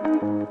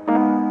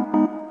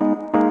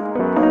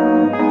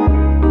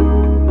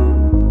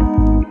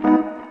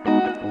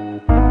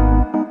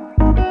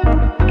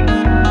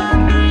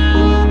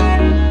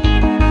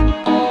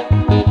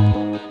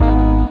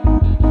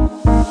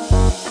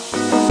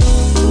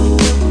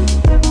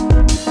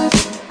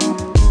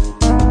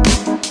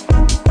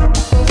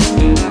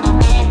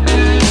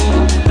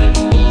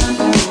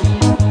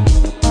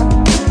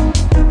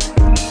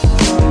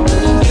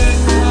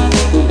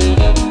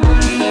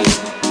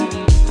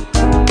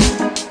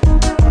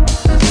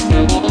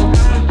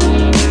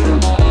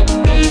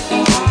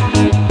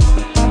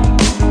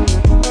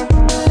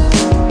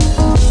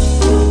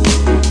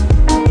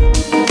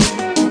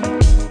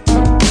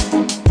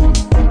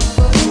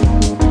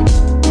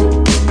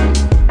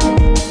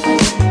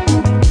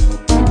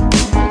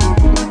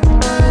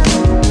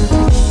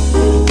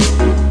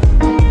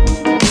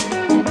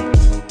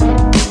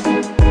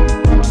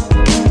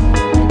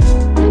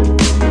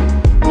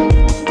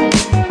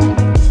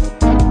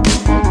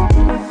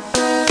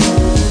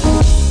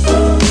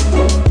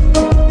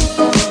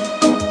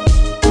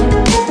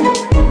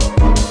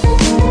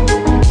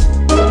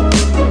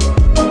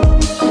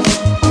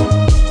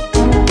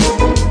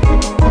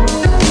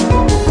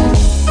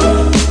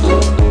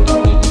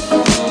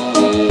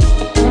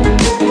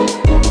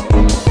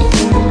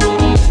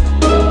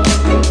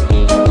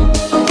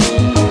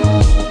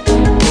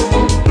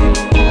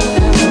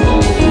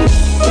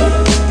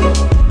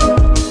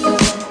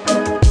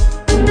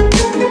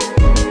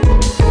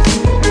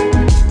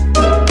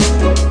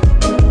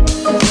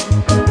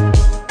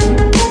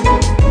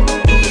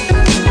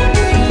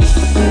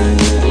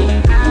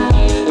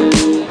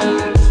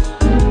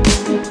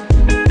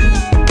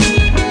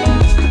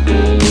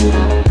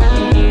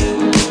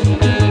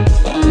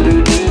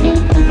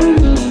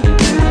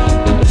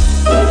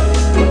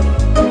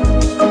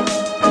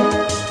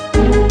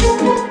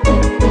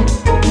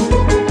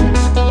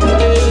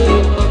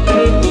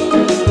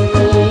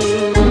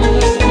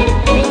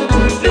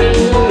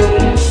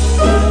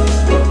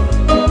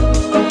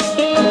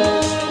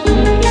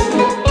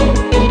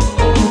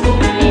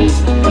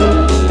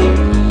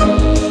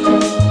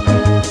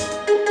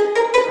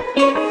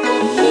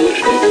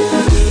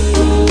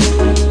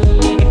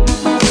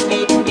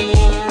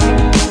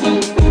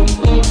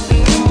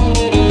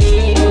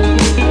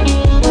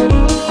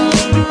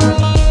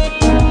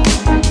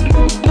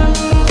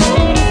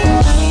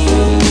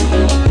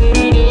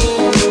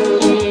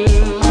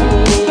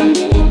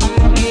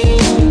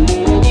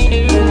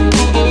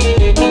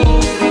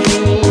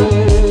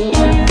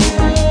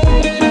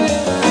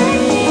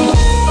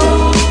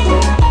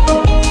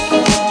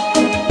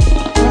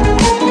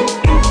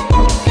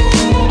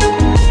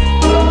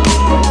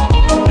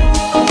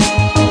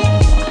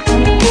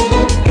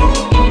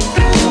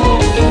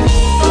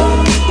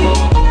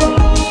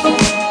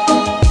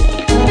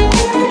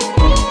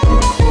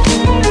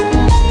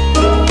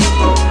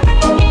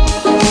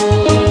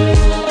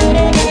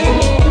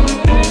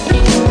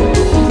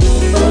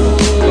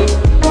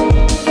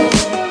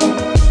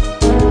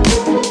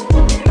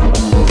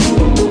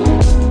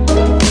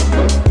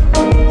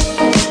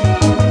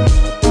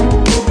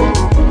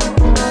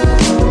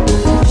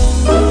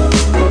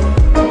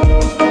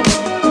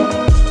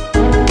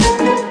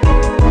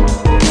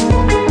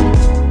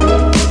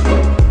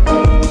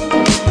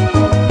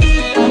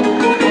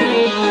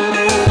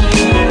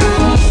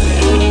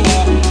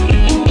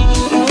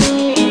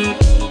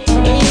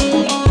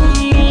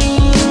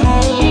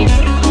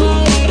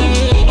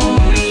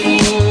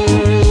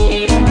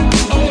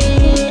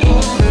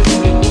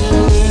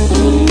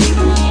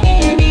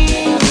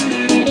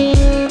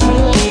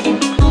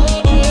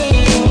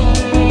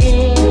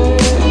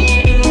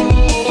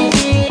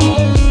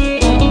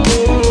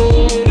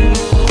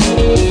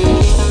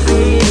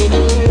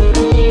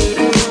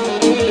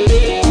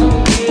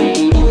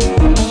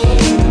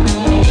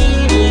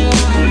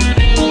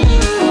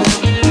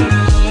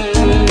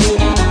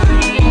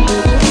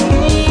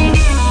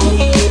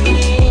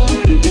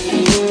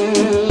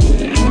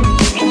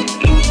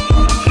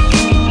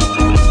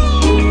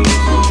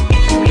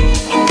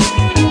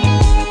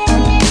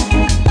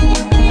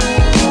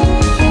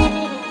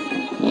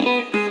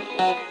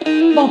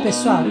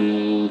 pessoal,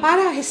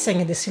 para a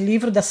resenha desse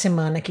livro da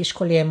semana que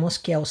escolhemos,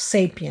 que é o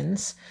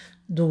Sapiens,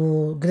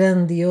 do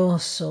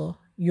grandioso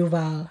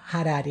Yuval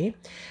Harari,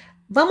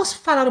 vamos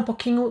falar um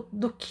pouquinho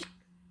do que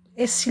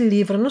esse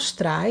livro nos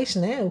traz,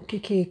 né?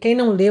 Quem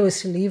não leu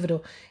esse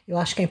livro, eu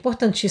acho que é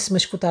importantíssimo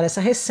escutar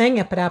essa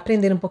resenha para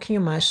aprender um pouquinho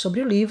mais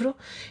sobre o livro.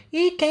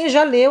 E quem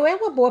já leu, é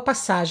uma boa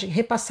passagem,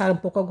 repassar um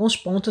pouco alguns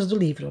pontos do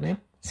livro, né?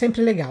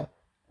 Sempre legal.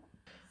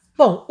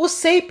 Bom, o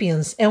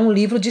Sapiens é um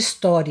livro de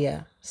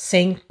história,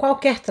 sem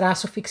qualquer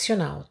traço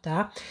ficcional,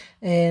 tá?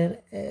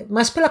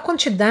 Mas pela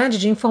quantidade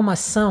de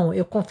informação,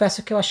 eu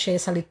confesso que eu achei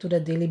essa leitura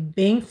dele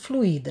bem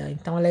fluida.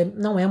 Então, ela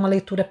não é uma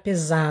leitura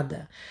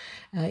pesada.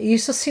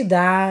 Isso se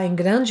dá em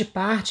grande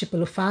parte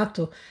pelo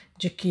fato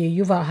de que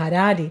Yuval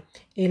Harari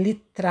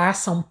ele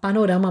traça um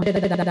panorama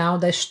geral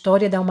da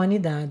história da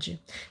humanidade,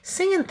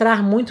 sem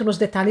entrar muito nos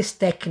detalhes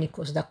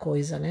técnicos da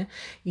coisa, né?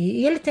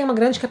 E ele tem uma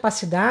grande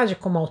capacidade,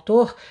 como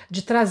autor,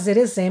 de trazer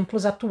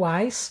exemplos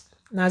atuais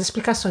nas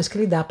explicações que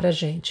ele dá para a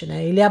gente,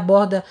 né? Ele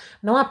aborda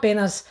não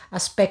apenas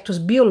aspectos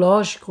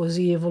biológicos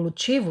e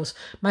evolutivos,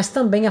 mas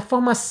também a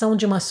formação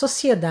de uma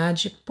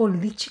sociedade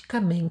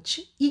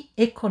politicamente e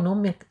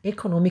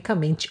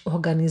economicamente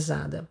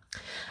organizada.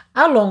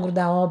 Ao longo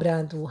da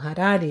obra do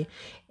Harari,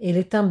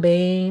 ele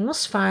também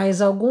nos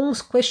faz alguns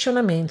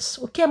questionamentos,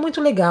 o que é muito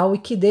legal e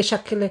que deixa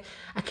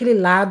aquele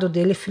lado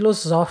dele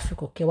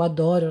filosófico, que eu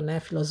adoro, né,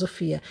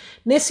 filosofia.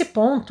 Nesse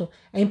ponto,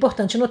 é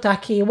importante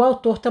notar que o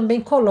autor também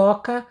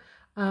coloca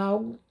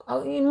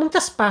em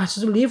muitas partes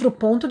do livro o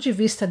ponto de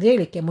vista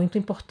dele, que é muito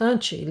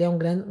importante. Ele é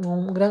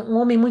um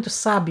homem muito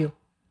sábio.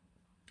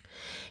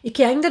 E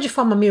que ainda de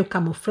forma meio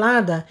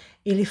camuflada,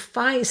 ele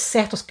faz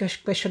certos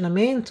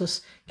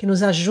questionamentos que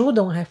nos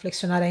ajudam a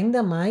reflexionar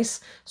ainda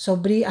mais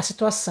sobre a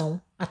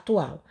situação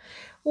atual.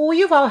 O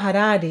Yuval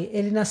Harari,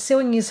 ele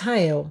nasceu em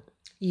Israel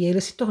e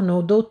ele se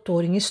tornou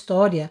doutor em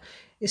História,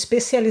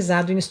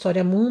 especializado em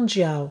História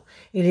Mundial.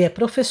 Ele é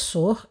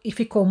professor e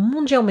ficou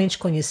mundialmente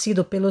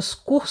conhecido pelos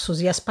cursos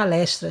e as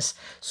palestras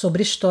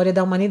sobre História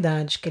da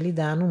Humanidade que ele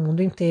dá no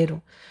mundo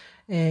inteiro.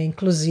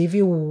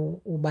 Inclusive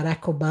o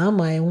Barack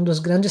Obama é um dos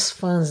grandes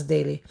fãs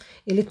dele.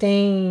 Ele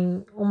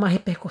tem uma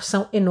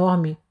repercussão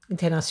enorme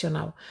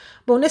internacional.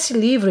 Bom, nesse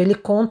livro ele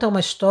conta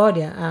uma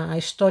história, a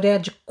história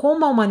de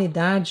como a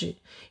humanidade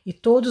e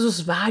todos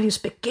os vários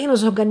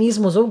pequenos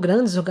organismos ou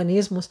grandes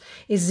organismos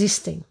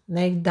existem,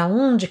 né? E da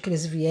onde que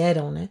eles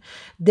vieram, né?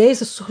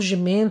 Desde o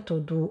surgimento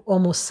do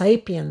Homo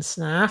sapiens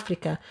na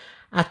África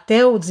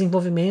até o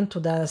desenvolvimento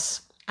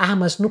das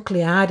armas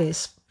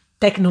nucleares,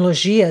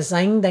 tecnologias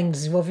ainda em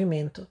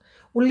desenvolvimento.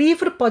 O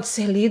livro pode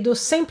ser lido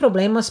sem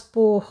problemas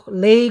por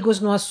leigos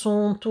no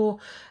assunto,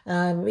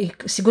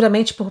 e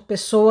seguramente por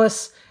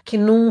pessoas que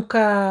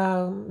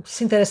nunca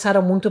se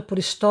interessaram muito por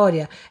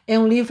história. É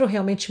um livro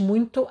realmente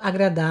muito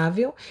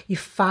agradável e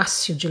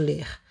fácil de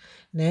ler,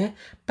 né?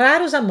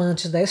 Para os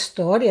amantes da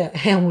história,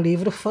 é um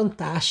livro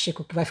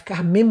fantástico que vai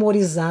ficar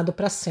memorizado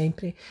para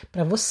sempre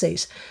para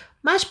vocês.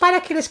 Mas para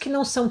aqueles que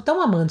não são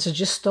tão amantes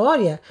de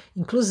história,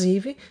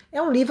 inclusive,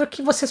 é um livro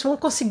que vocês vão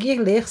conseguir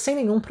ler sem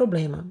nenhum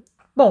problema.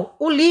 Bom,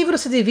 o livro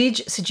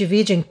se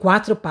divide em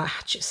 4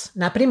 partes.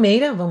 Na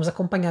primeira, vamos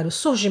acompanhar o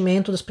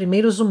surgimento dos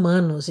primeiros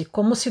humanos e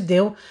como se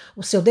deu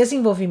o seu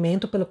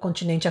desenvolvimento pelo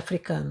continente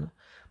africano,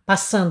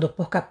 passando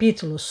por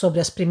capítulos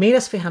sobre as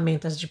primeiras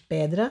ferramentas de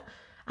pedra,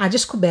 a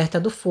descoberta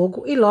do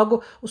fogo e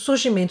logo o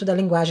surgimento da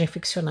linguagem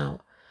ficcional.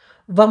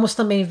 Vamos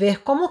também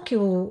ver como que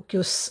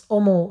os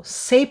Homo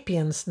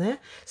sapiens, né,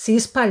 se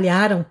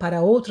espalharam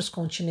para outros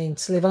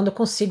continentes, levando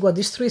consigo a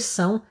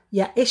destruição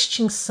e a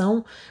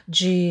extinção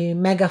de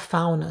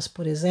megafaunas,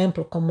 por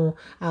exemplo, como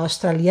a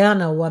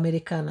australiana ou a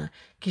americana,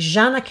 que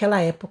já naquela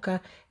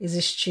época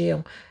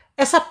existiam.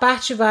 Essa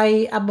parte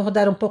vai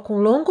abordar um pouco um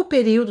longo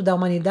período da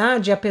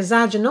humanidade, e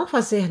apesar de não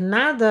fazer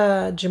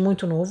nada de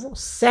muito novo,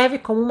 serve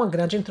como uma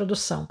grande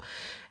introdução.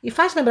 E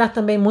faz lembrar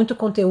também muito o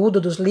conteúdo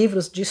dos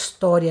livros de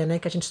história, né,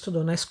 que a gente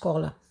estudou na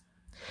escola.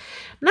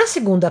 Na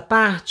segunda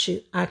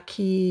parte, a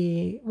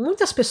que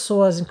muitas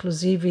pessoas,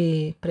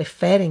 inclusive,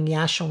 preferem e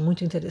acham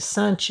muito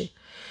interessante,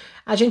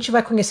 a gente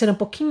vai conhecer um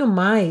pouquinho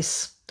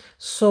mais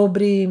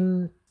sobre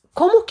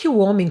como que o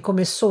homem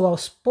começou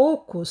aos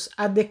poucos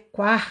a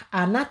adequar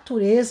a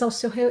natureza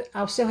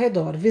ao seu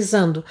redor,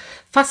 visando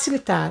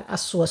facilitar a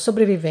sua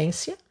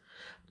sobrevivência,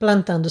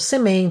 plantando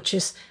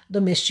sementes,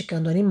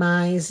 domesticando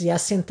animais e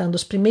assentando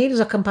os primeiros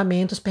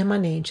acampamentos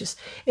permanentes.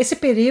 Esse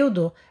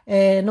período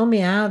é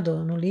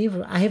nomeado no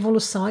livro a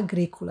Revolução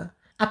Agrícola.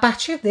 A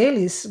partir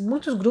deles,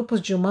 muitos grupos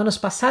de humanos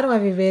passaram a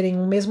viver em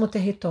um mesmo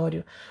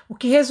território, o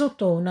que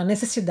resultou na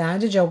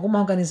necessidade de alguma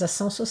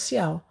organização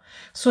social.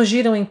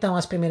 Surgiram então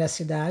as primeiras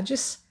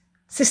cidades,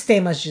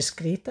 sistemas de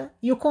escrita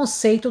e o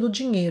conceito do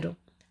dinheiro.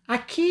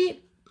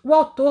 Aqui, o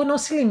autor não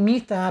se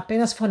limita a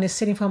apenas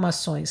fornecer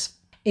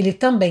informações. Ele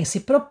também se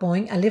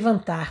propõe a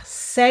levantar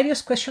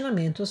sérios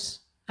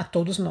questionamentos a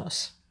todos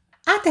nós.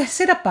 A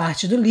terceira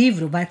parte do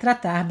livro vai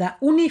tratar da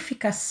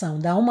unificação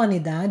da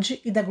humanidade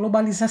e da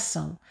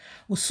globalização.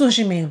 O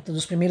surgimento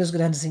dos primeiros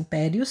grandes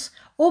impérios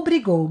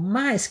obrigou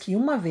mais que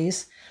uma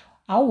vez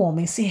ao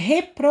homem se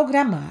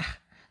reprogramar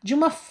de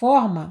uma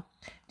forma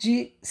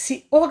de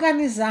se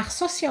organizar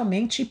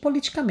socialmente e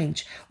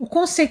politicamente. O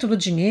conceito do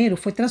dinheiro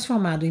foi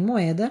transformado em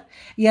moeda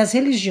e as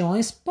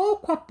religiões,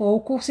 pouco a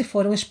pouco, se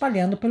foram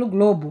espalhando pelo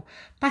globo,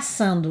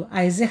 passando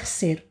a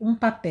exercer um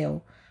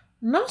papel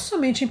não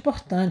somente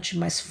importante,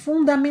 mas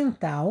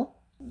fundamental,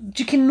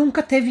 de que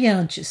nunca teve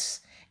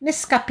antes.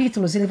 Nesses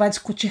capítulos ele vai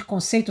discutir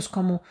conceitos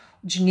como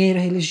dinheiro,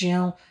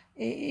 religião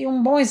e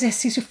um bom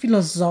exercício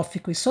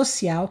filosófico e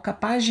social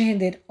capaz de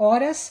render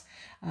horas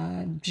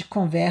de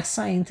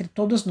conversa entre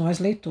todos nós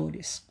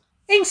leitores.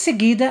 Em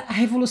seguida, a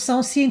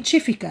Revolução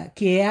Científica,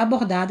 que é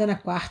abordada na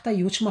 4ª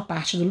e última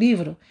parte do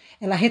livro.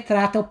 Ela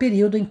retrata o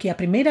período em que, a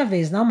primeira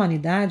vez na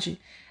humanidade,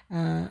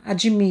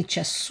 admite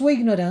a sua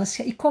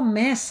ignorância e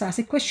começa a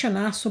se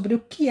questionar sobre o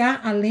que há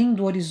além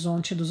do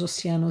horizonte dos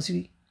oceanos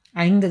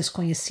ainda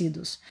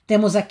desconhecidos.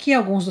 Temos aqui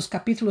alguns dos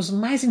capítulos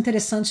mais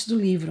interessantes do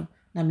livro,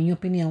 na minha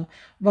opinião.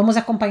 Vamos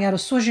acompanhar o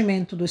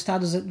surgimento dos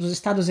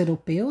estados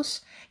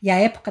europeus e a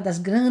época das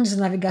grandes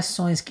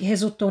navegações que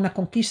resultou na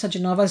conquista de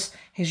novas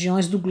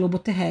regiões do globo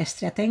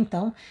terrestre, até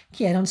então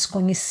que eram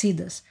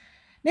desconhecidas.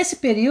 Nesse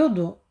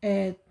período,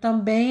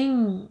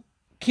 também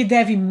que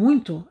deve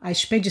muito à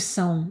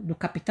expedição do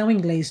capitão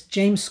inglês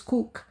James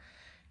Cook,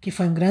 que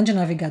foi um grande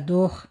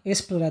navegador,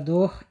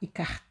 explorador e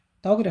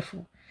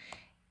cartógrafo,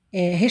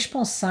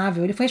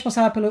 ele foi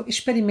responsável pelo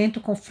experimento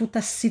com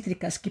frutas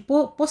cítricas, que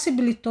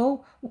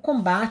possibilitou o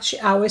combate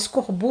ao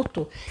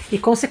escorbuto e,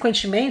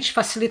 consequentemente,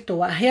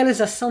 facilitou a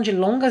realização de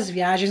longas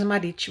viagens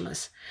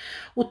marítimas.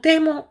 O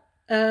termo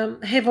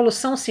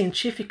revolução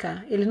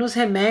científica, ele nos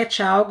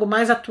remete a algo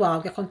mais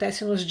atual, que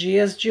acontece nos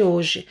dias de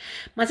hoje.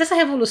 Mas essa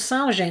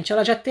revolução, gente,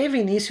 ela já teve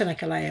início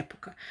naquela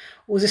época.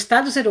 Os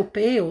estados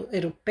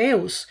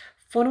europeus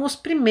foram os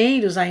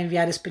primeiros a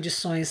enviar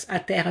expedições a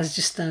terras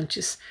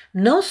distantes,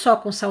 não só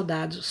com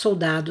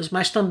soldados,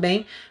 mas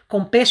também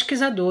com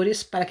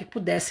pesquisadores para que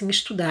pudessem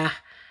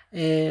estudar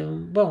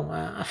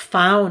a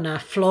fauna, a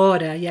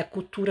flora e a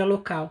cultura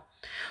local.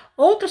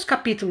 Outros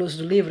capítulos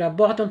do livro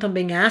abordam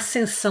também a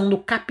ascensão do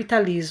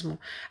capitalismo,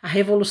 a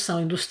revolução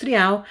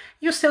industrial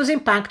e os seus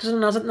impactos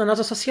na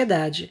nossa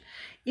sociedade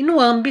e no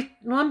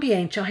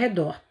ambiente ao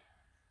redor.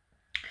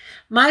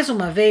 Mais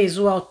uma vez,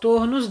 o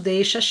autor nos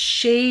deixa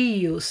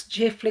cheios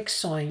de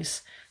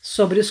reflexões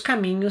sobre os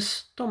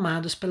caminhos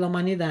tomados pela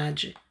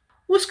humanidade.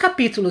 Os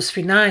capítulos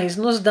finais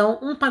nos dão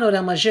um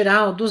panorama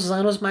geral dos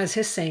anos mais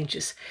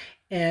recentes.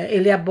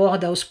 Ele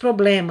aborda os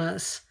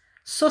problemas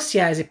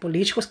sociais e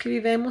políticos que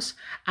vivemos,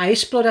 a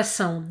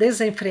exploração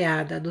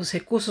desenfreada dos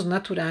recursos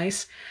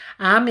naturais,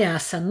 a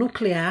ameaça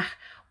nuclear,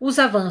 os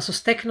avanços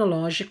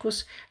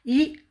tecnológicos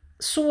e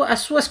as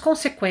suas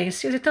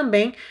consequências, e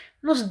também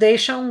nos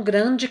deixa um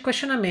grande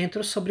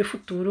questionamento sobre o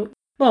futuro.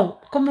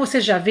 Bom, como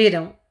vocês já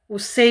viram, o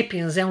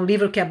Sapiens é um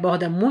livro que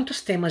aborda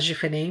muitos temas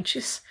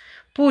diferentes,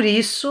 por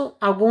isso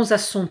alguns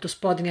assuntos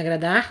podem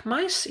agradar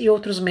mais e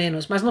outros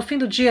menos, mas no fim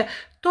do dia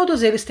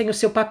todos eles têm o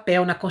seu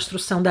papel na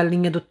construção da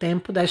linha do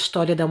tempo da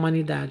história da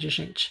humanidade,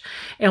 gente.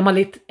 É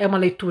uma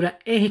leitura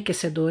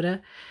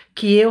enriquecedora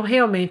que eu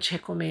realmente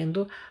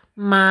recomendo,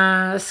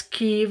 mas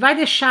que vai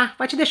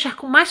te deixar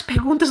com mais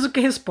perguntas do que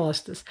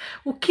respostas,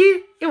 o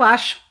que eu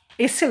acho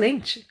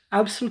excelente,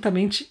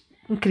 absolutamente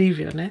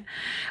incrível, né?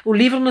 O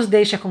livro nos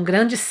deixa com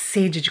grande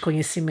sede de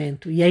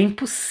conhecimento e é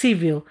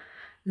impossível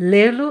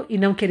lê-lo e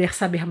não querer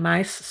saber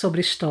mais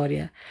sobre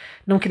história,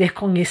 não querer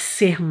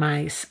conhecer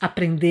mais,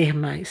 aprender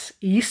mais.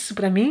 E isso,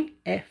 para mim,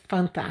 é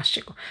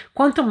fantástico.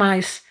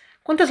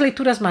 Quantas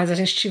leituras mais a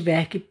gente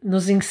tiver que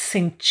nos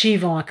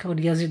incentivam a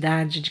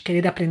curiosidade de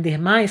querer aprender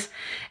mais,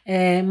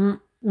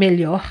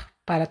 melhor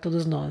para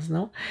todos nós,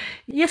 não?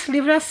 E esse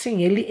livro é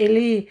assim,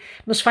 ele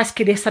nos faz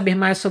querer saber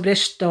mais sobre a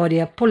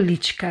história, a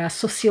política, a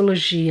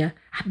sociologia,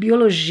 a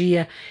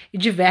biologia e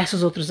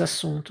diversos outros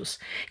assuntos.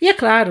 E é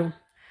claro,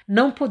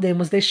 não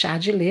podemos deixar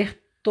de ler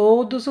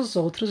todos os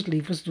outros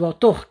livros do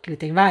autor, que ele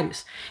tem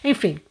vários.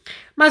 Enfim,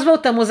 mas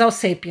voltamos ao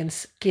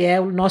Sapiens, que é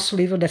o nosso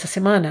livro dessa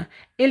semana.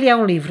 Ele é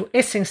um livro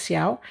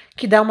essencial,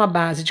 que dá uma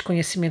base de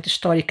conhecimento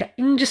histórica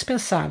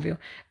indispensável.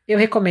 Eu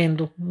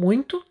recomendo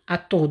muito a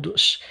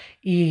todos.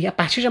 E a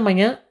partir de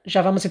amanhã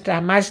já vamos entrar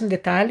mais em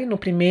detalhe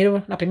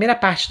na primeira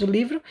parte do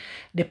livro,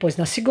 depois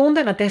na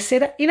segunda, na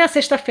terceira e na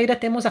sexta-feira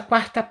temos a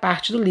quarta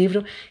parte do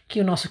livro que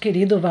o nosso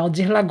querido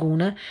Valdir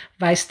Laguna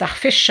vai estar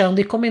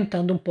fechando e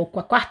comentando um pouco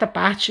a quarta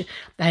parte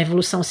da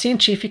Revolução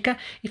Científica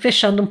e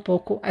fechando um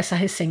pouco essa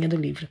resenha do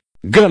livro.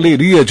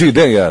 Galeria de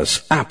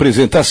Ideias.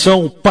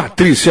 Apresentação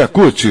Patrícia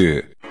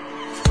Curti.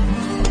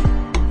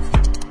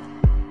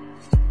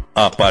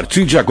 A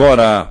partir de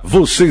agora,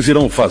 vocês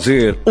irão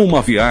fazer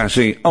uma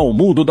viagem ao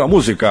mundo da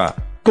música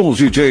com os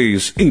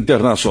DJs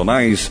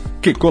internacionais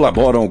que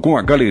colaboram com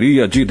a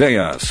Galeria de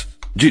Ideias.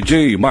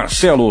 DJ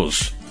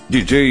Marcelos,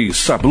 DJ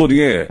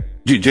Sablonier,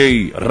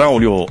 DJ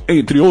Raulio,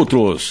 entre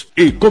outros.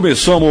 E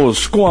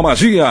começamos com a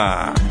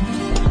magia.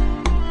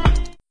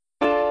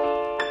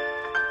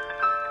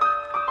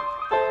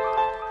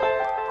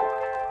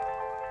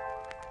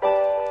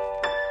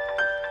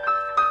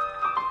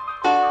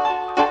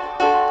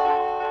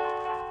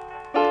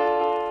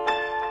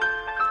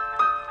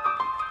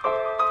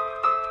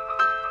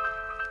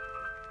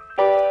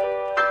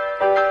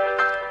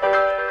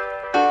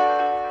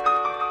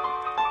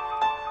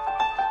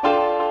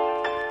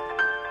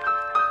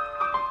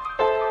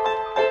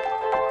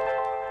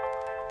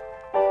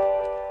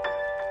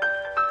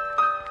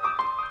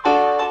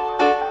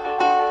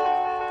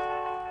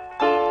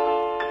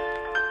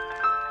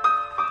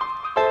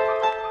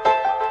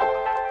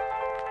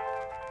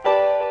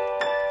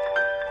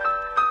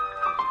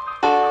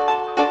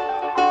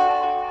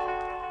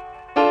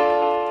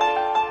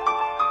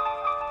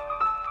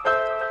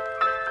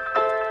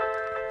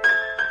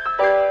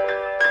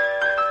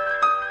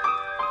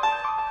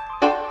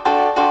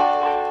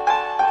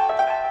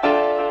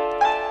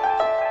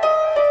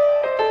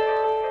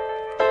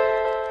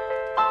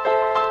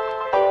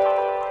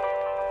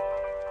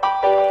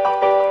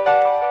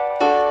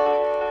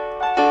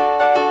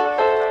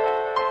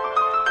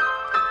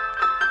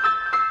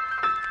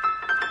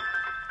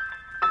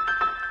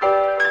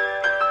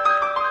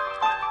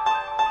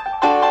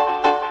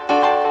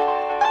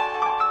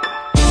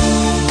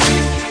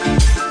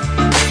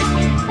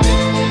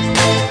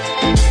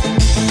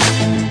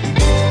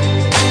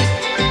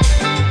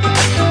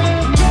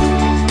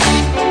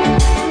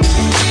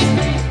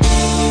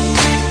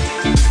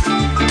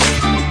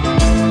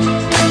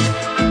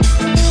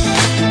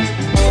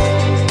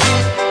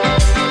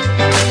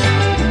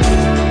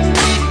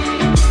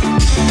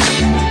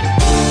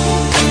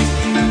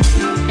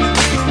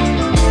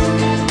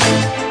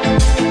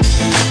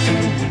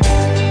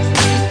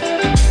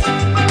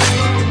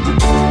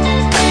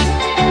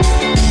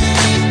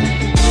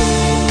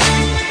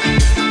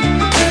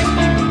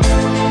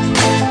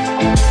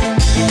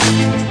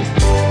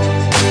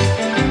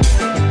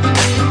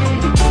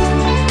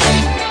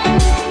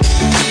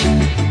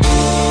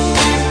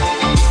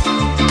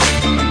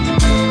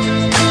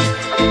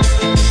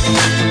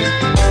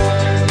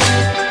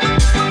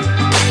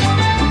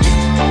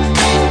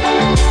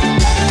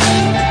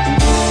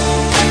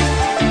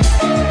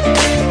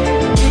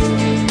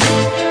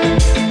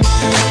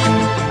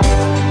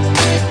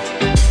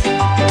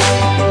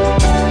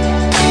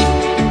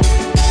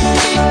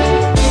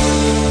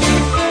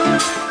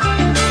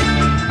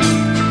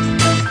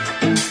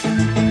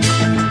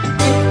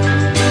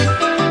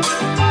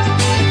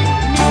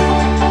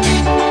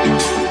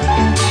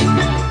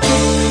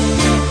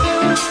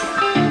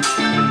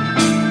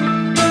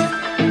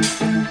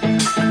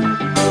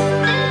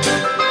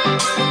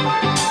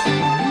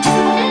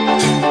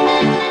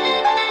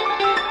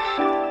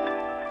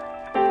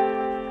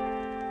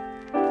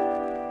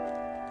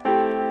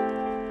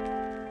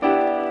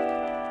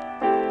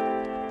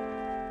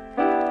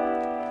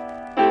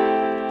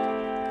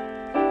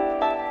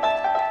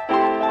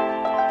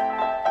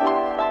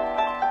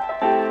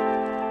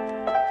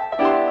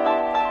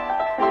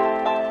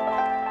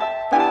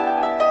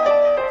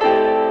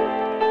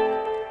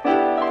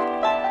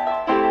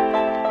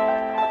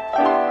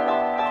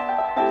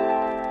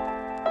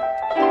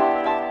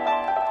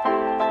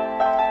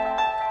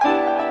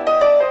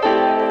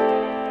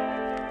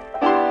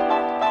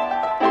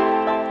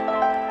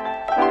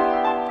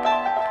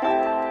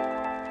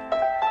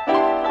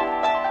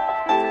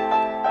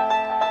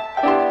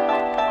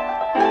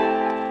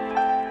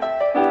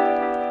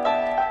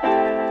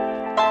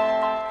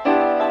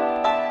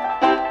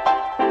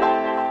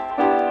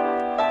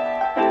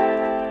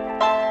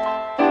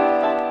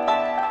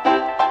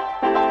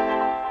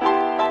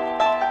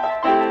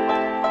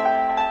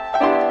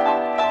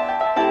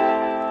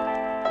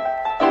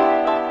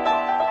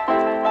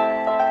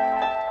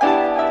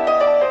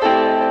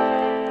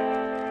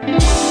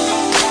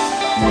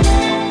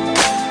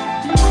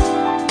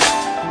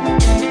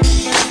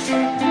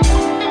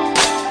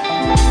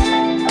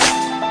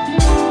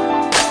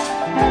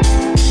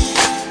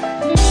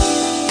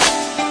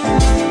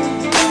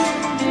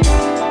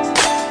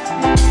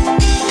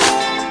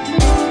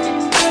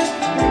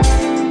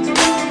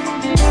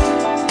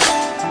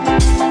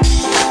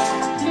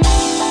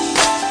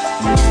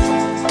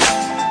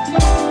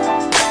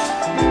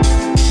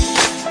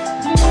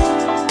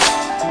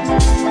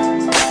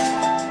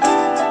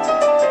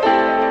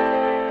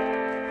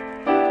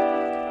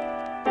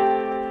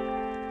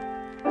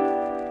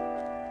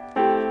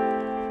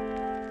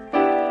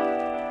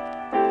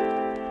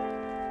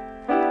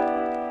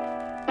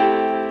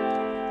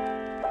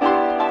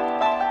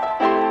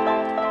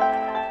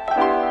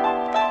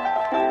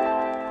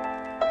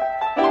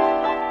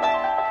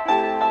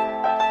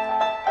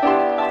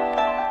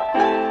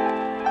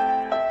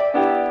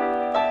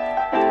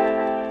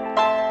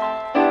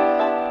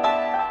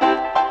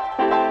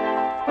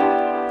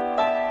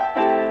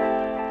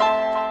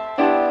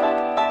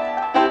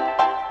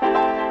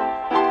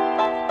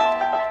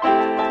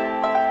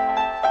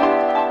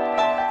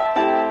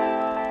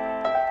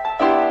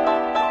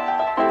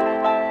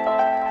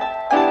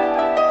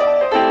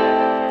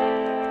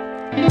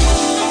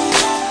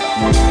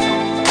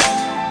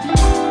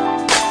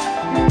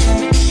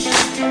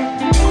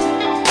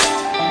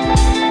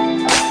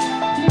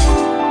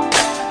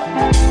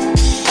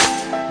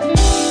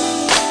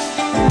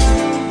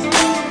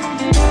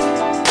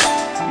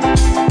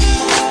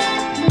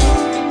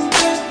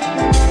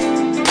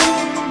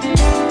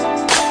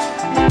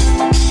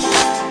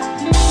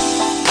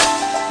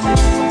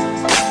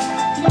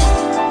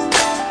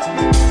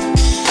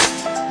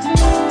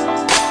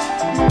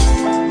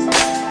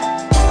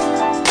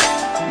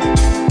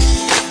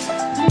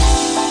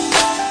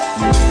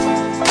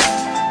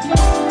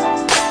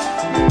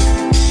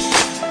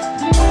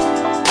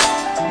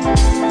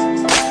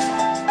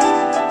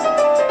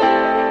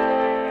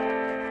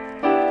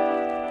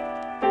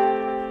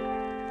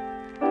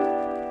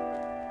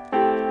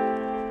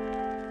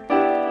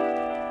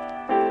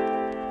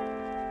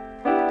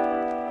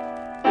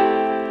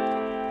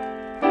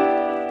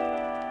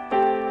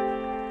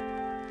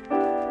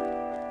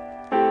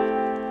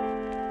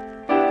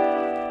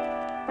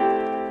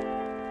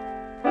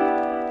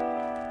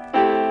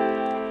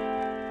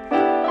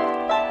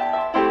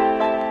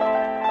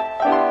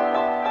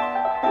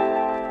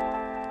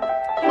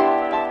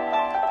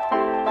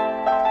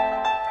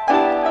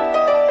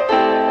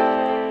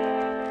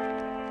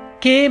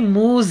 Que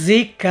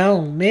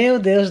musicão! Meu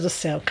Deus do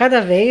céu! Cada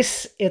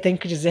vez eu tenho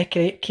que dizer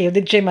que o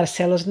DJ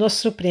Marcelos nos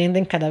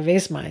surpreendem cada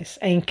vez mais.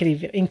 É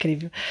incrível,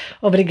 incrível.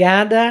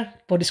 Obrigada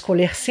por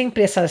escolher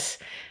sempre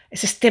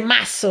esses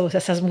temaços,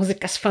 essas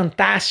músicas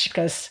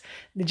fantásticas.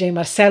 DJ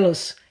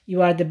Marcelos,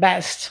 you are the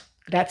best.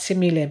 Grazie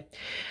mille.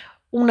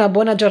 Una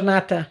buona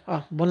giornata,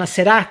 buona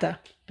serata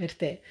per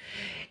te.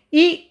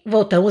 E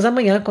voltamos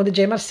amanhã com o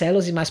DJ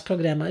Marcelos e mais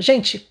programa.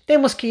 Gente,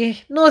 temos que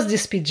ir nos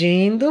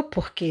despedindo,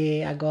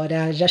 porque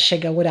agora já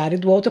chega o horário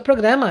do outro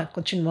programa.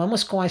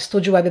 Continuamos com a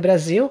Estúdio Web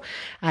Brasil,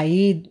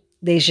 aí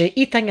desde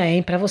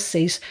Itanhaém para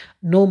vocês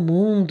no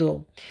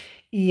mundo.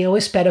 E eu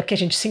espero que a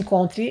gente se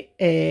encontre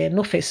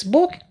no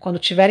Facebook, quando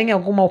tiverem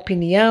alguma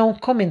opinião,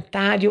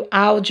 comentário,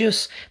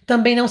 áudios.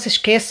 Também não se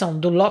esqueçam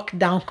do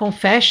Lockdown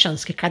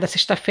Confessions, que cada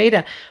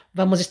sexta-feira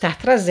vamos estar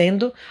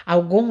trazendo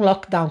algum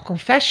Lockdown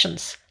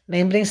Confessions.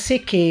 Lembrem-se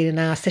que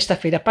na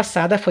sexta-feira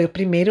passada foi o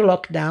primeiro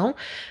lockdown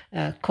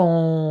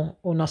com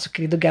o nosso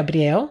querido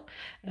Gabriel.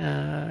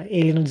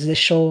 Ele nos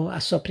deixou a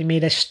sua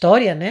primeira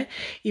história, né?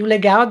 E o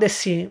legal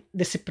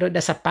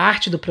dessa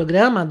parte do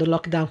programa, do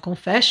Lockdown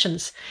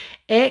Confessions,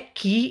 é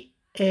que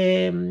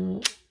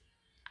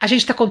a gente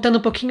está contando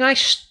um pouquinho a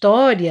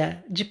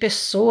história de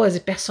pessoas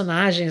e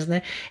personagens,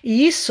 né?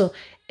 E isso,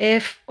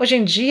 hoje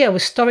em dia, o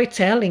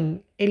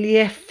storytelling, ele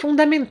é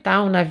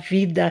fundamental na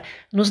vida,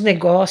 nos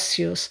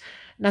negócios,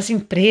 nas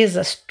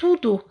empresas,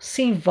 tudo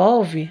se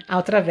envolve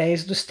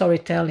através do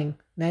storytelling,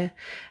 né?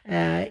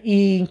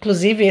 E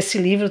inclusive esse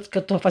livro que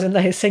eu estou fazendo a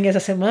resenha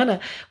essa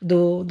semana,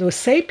 do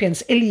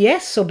Sapiens, ele é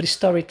sobre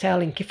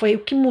storytelling, que foi o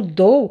que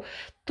mudou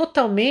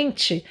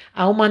totalmente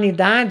a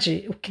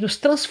humanidade, o que nos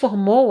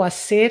transformou a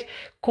ser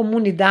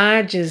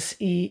comunidades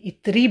e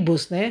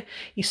tribos, né?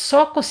 E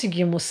só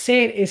conseguimos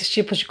ser esses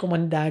tipos de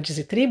comunidades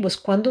e tribos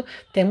quando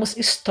temos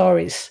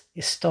histórias.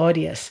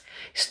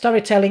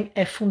 Storytelling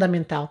é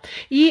fundamental.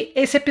 E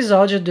esse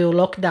episódio do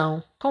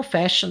Lockdown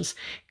Confessions,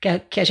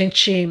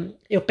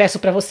 eu peço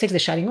para vocês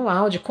deixarem um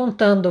áudio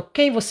contando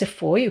quem você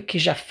foi, o que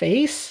já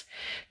fez,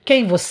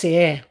 quem você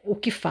é, o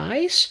que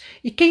faz,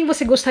 e quem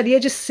você gostaria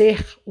de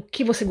ser, o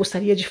que você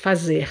gostaria de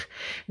fazer,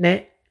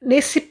 né?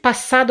 Nesse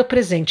passado,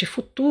 presente e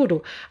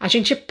futuro, a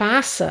gente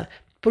passa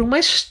por uma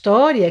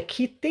história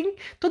que tem...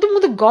 Todo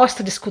mundo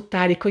gosta de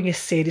escutar e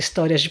conhecer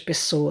histórias de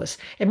pessoas.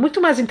 É muito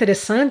mais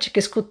interessante que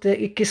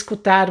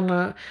escutar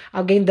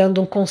alguém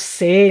dando um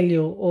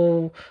conselho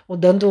ou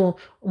dando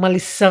uma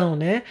lição,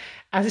 né?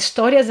 As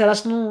histórias,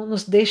 elas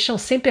nos deixam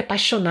sempre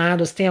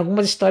apaixonados. Tem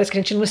algumas histórias que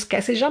a gente não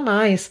esquece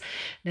jamais,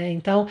 né?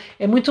 Então,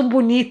 é muito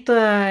bonita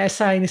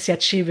essa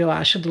iniciativa, eu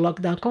acho, do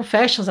Lockdown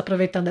Confessions,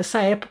 aproveitando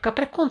essa época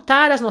para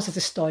contar as nossas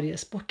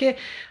histórias, porque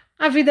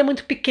a vida é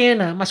muito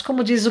pequena, mas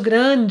como diz o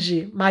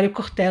grande Mário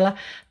Cortella,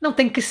 não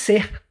tem que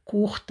ser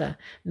curta,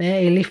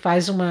 né? Ele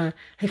faz uma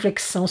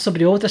reflexão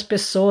sobre outras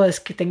pessoas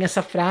que têm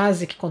essa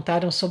frase, que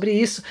contaram sobre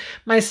isso,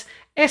 mas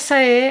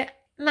essa é,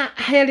 na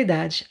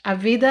realidade, a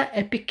vida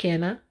é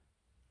pequena,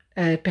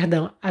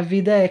 a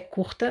vida é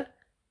curta,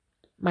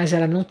 mas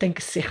ela não tem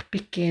que ser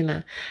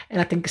pequena,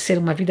 ela tem que ser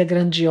uma vida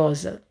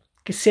grandiosa,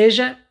 que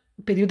seja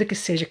o período que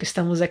seja que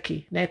estamos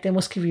aqui, né?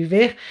 Temos que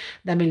viver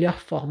da melhor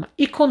forma.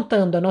 E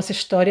contando a nossa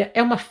história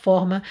é uma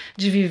forma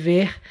de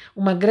viver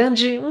um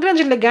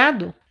grande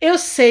legado. Eu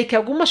sei que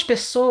algumas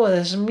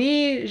pessoas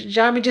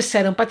já me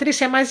disseram,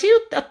 Patrícia, mas e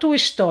a tua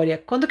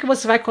história? Quando que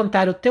você vai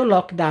contar o teu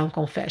Lockdown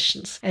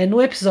Confessions? É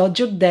no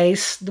episódio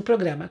 10 do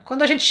programa.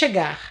 Quando a gente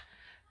chegar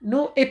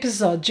no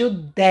episódio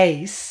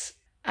 10,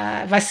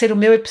 vai ser o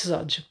meu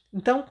episódio.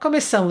 Então,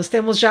 começamos.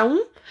 Temos já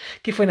um,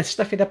 que foi na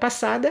sexta-feira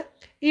passada,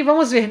 e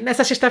vamos ver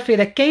nessa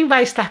sexta-feira quem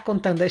vai estar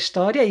contando a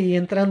história e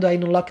entrando aí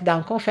no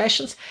Lockdown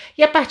Confessions,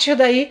 e a partir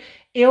daí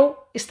eu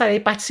estarei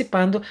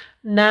participando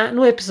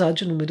no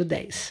episódio número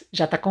 10.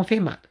 Já está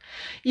confirmado.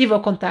 E vou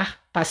contar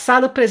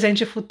passado,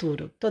 presente e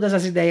futuro. Todas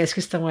as ideias que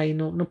estão aí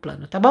no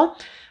plano, tá bom?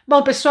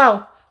 Bom,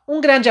 pessoal, um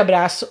grande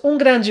abraço, um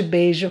grande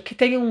beijo, que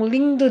tenham um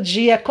lindo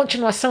dia,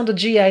 continuação do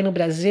dia aí no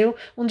Brasil,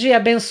 um dia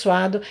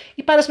abençoado.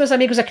 E para os meus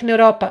amigos aqui na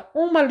Europa,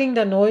 uma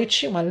linda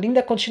noite, uma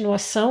linda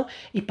continuação.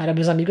 E para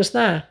meus amigos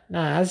na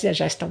Ásia,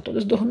 já estão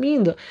todos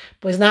dormindo.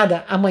 Pois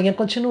nada, amanhã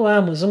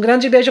continuamos. Um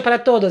grande beijo para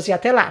todos e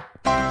até lá!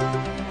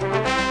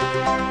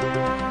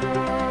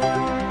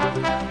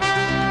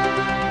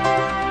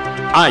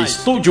 A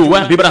Estúdio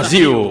Web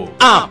Brasil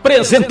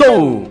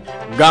apresentou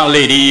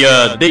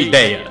Galeria de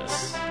Ideias.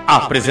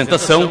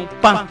 Apresentação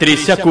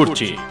Patrícia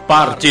Curti.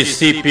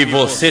 Participe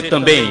você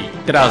também,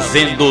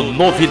 trazendo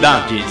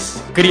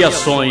novidades,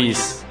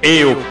 criações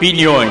e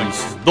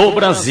opiniões do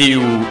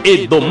Brasil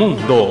e do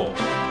mundo.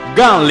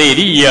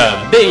 Galeria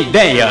de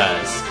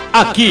Ideias,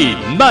 aqui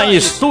na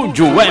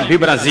Estúdio Web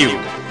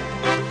Brasil.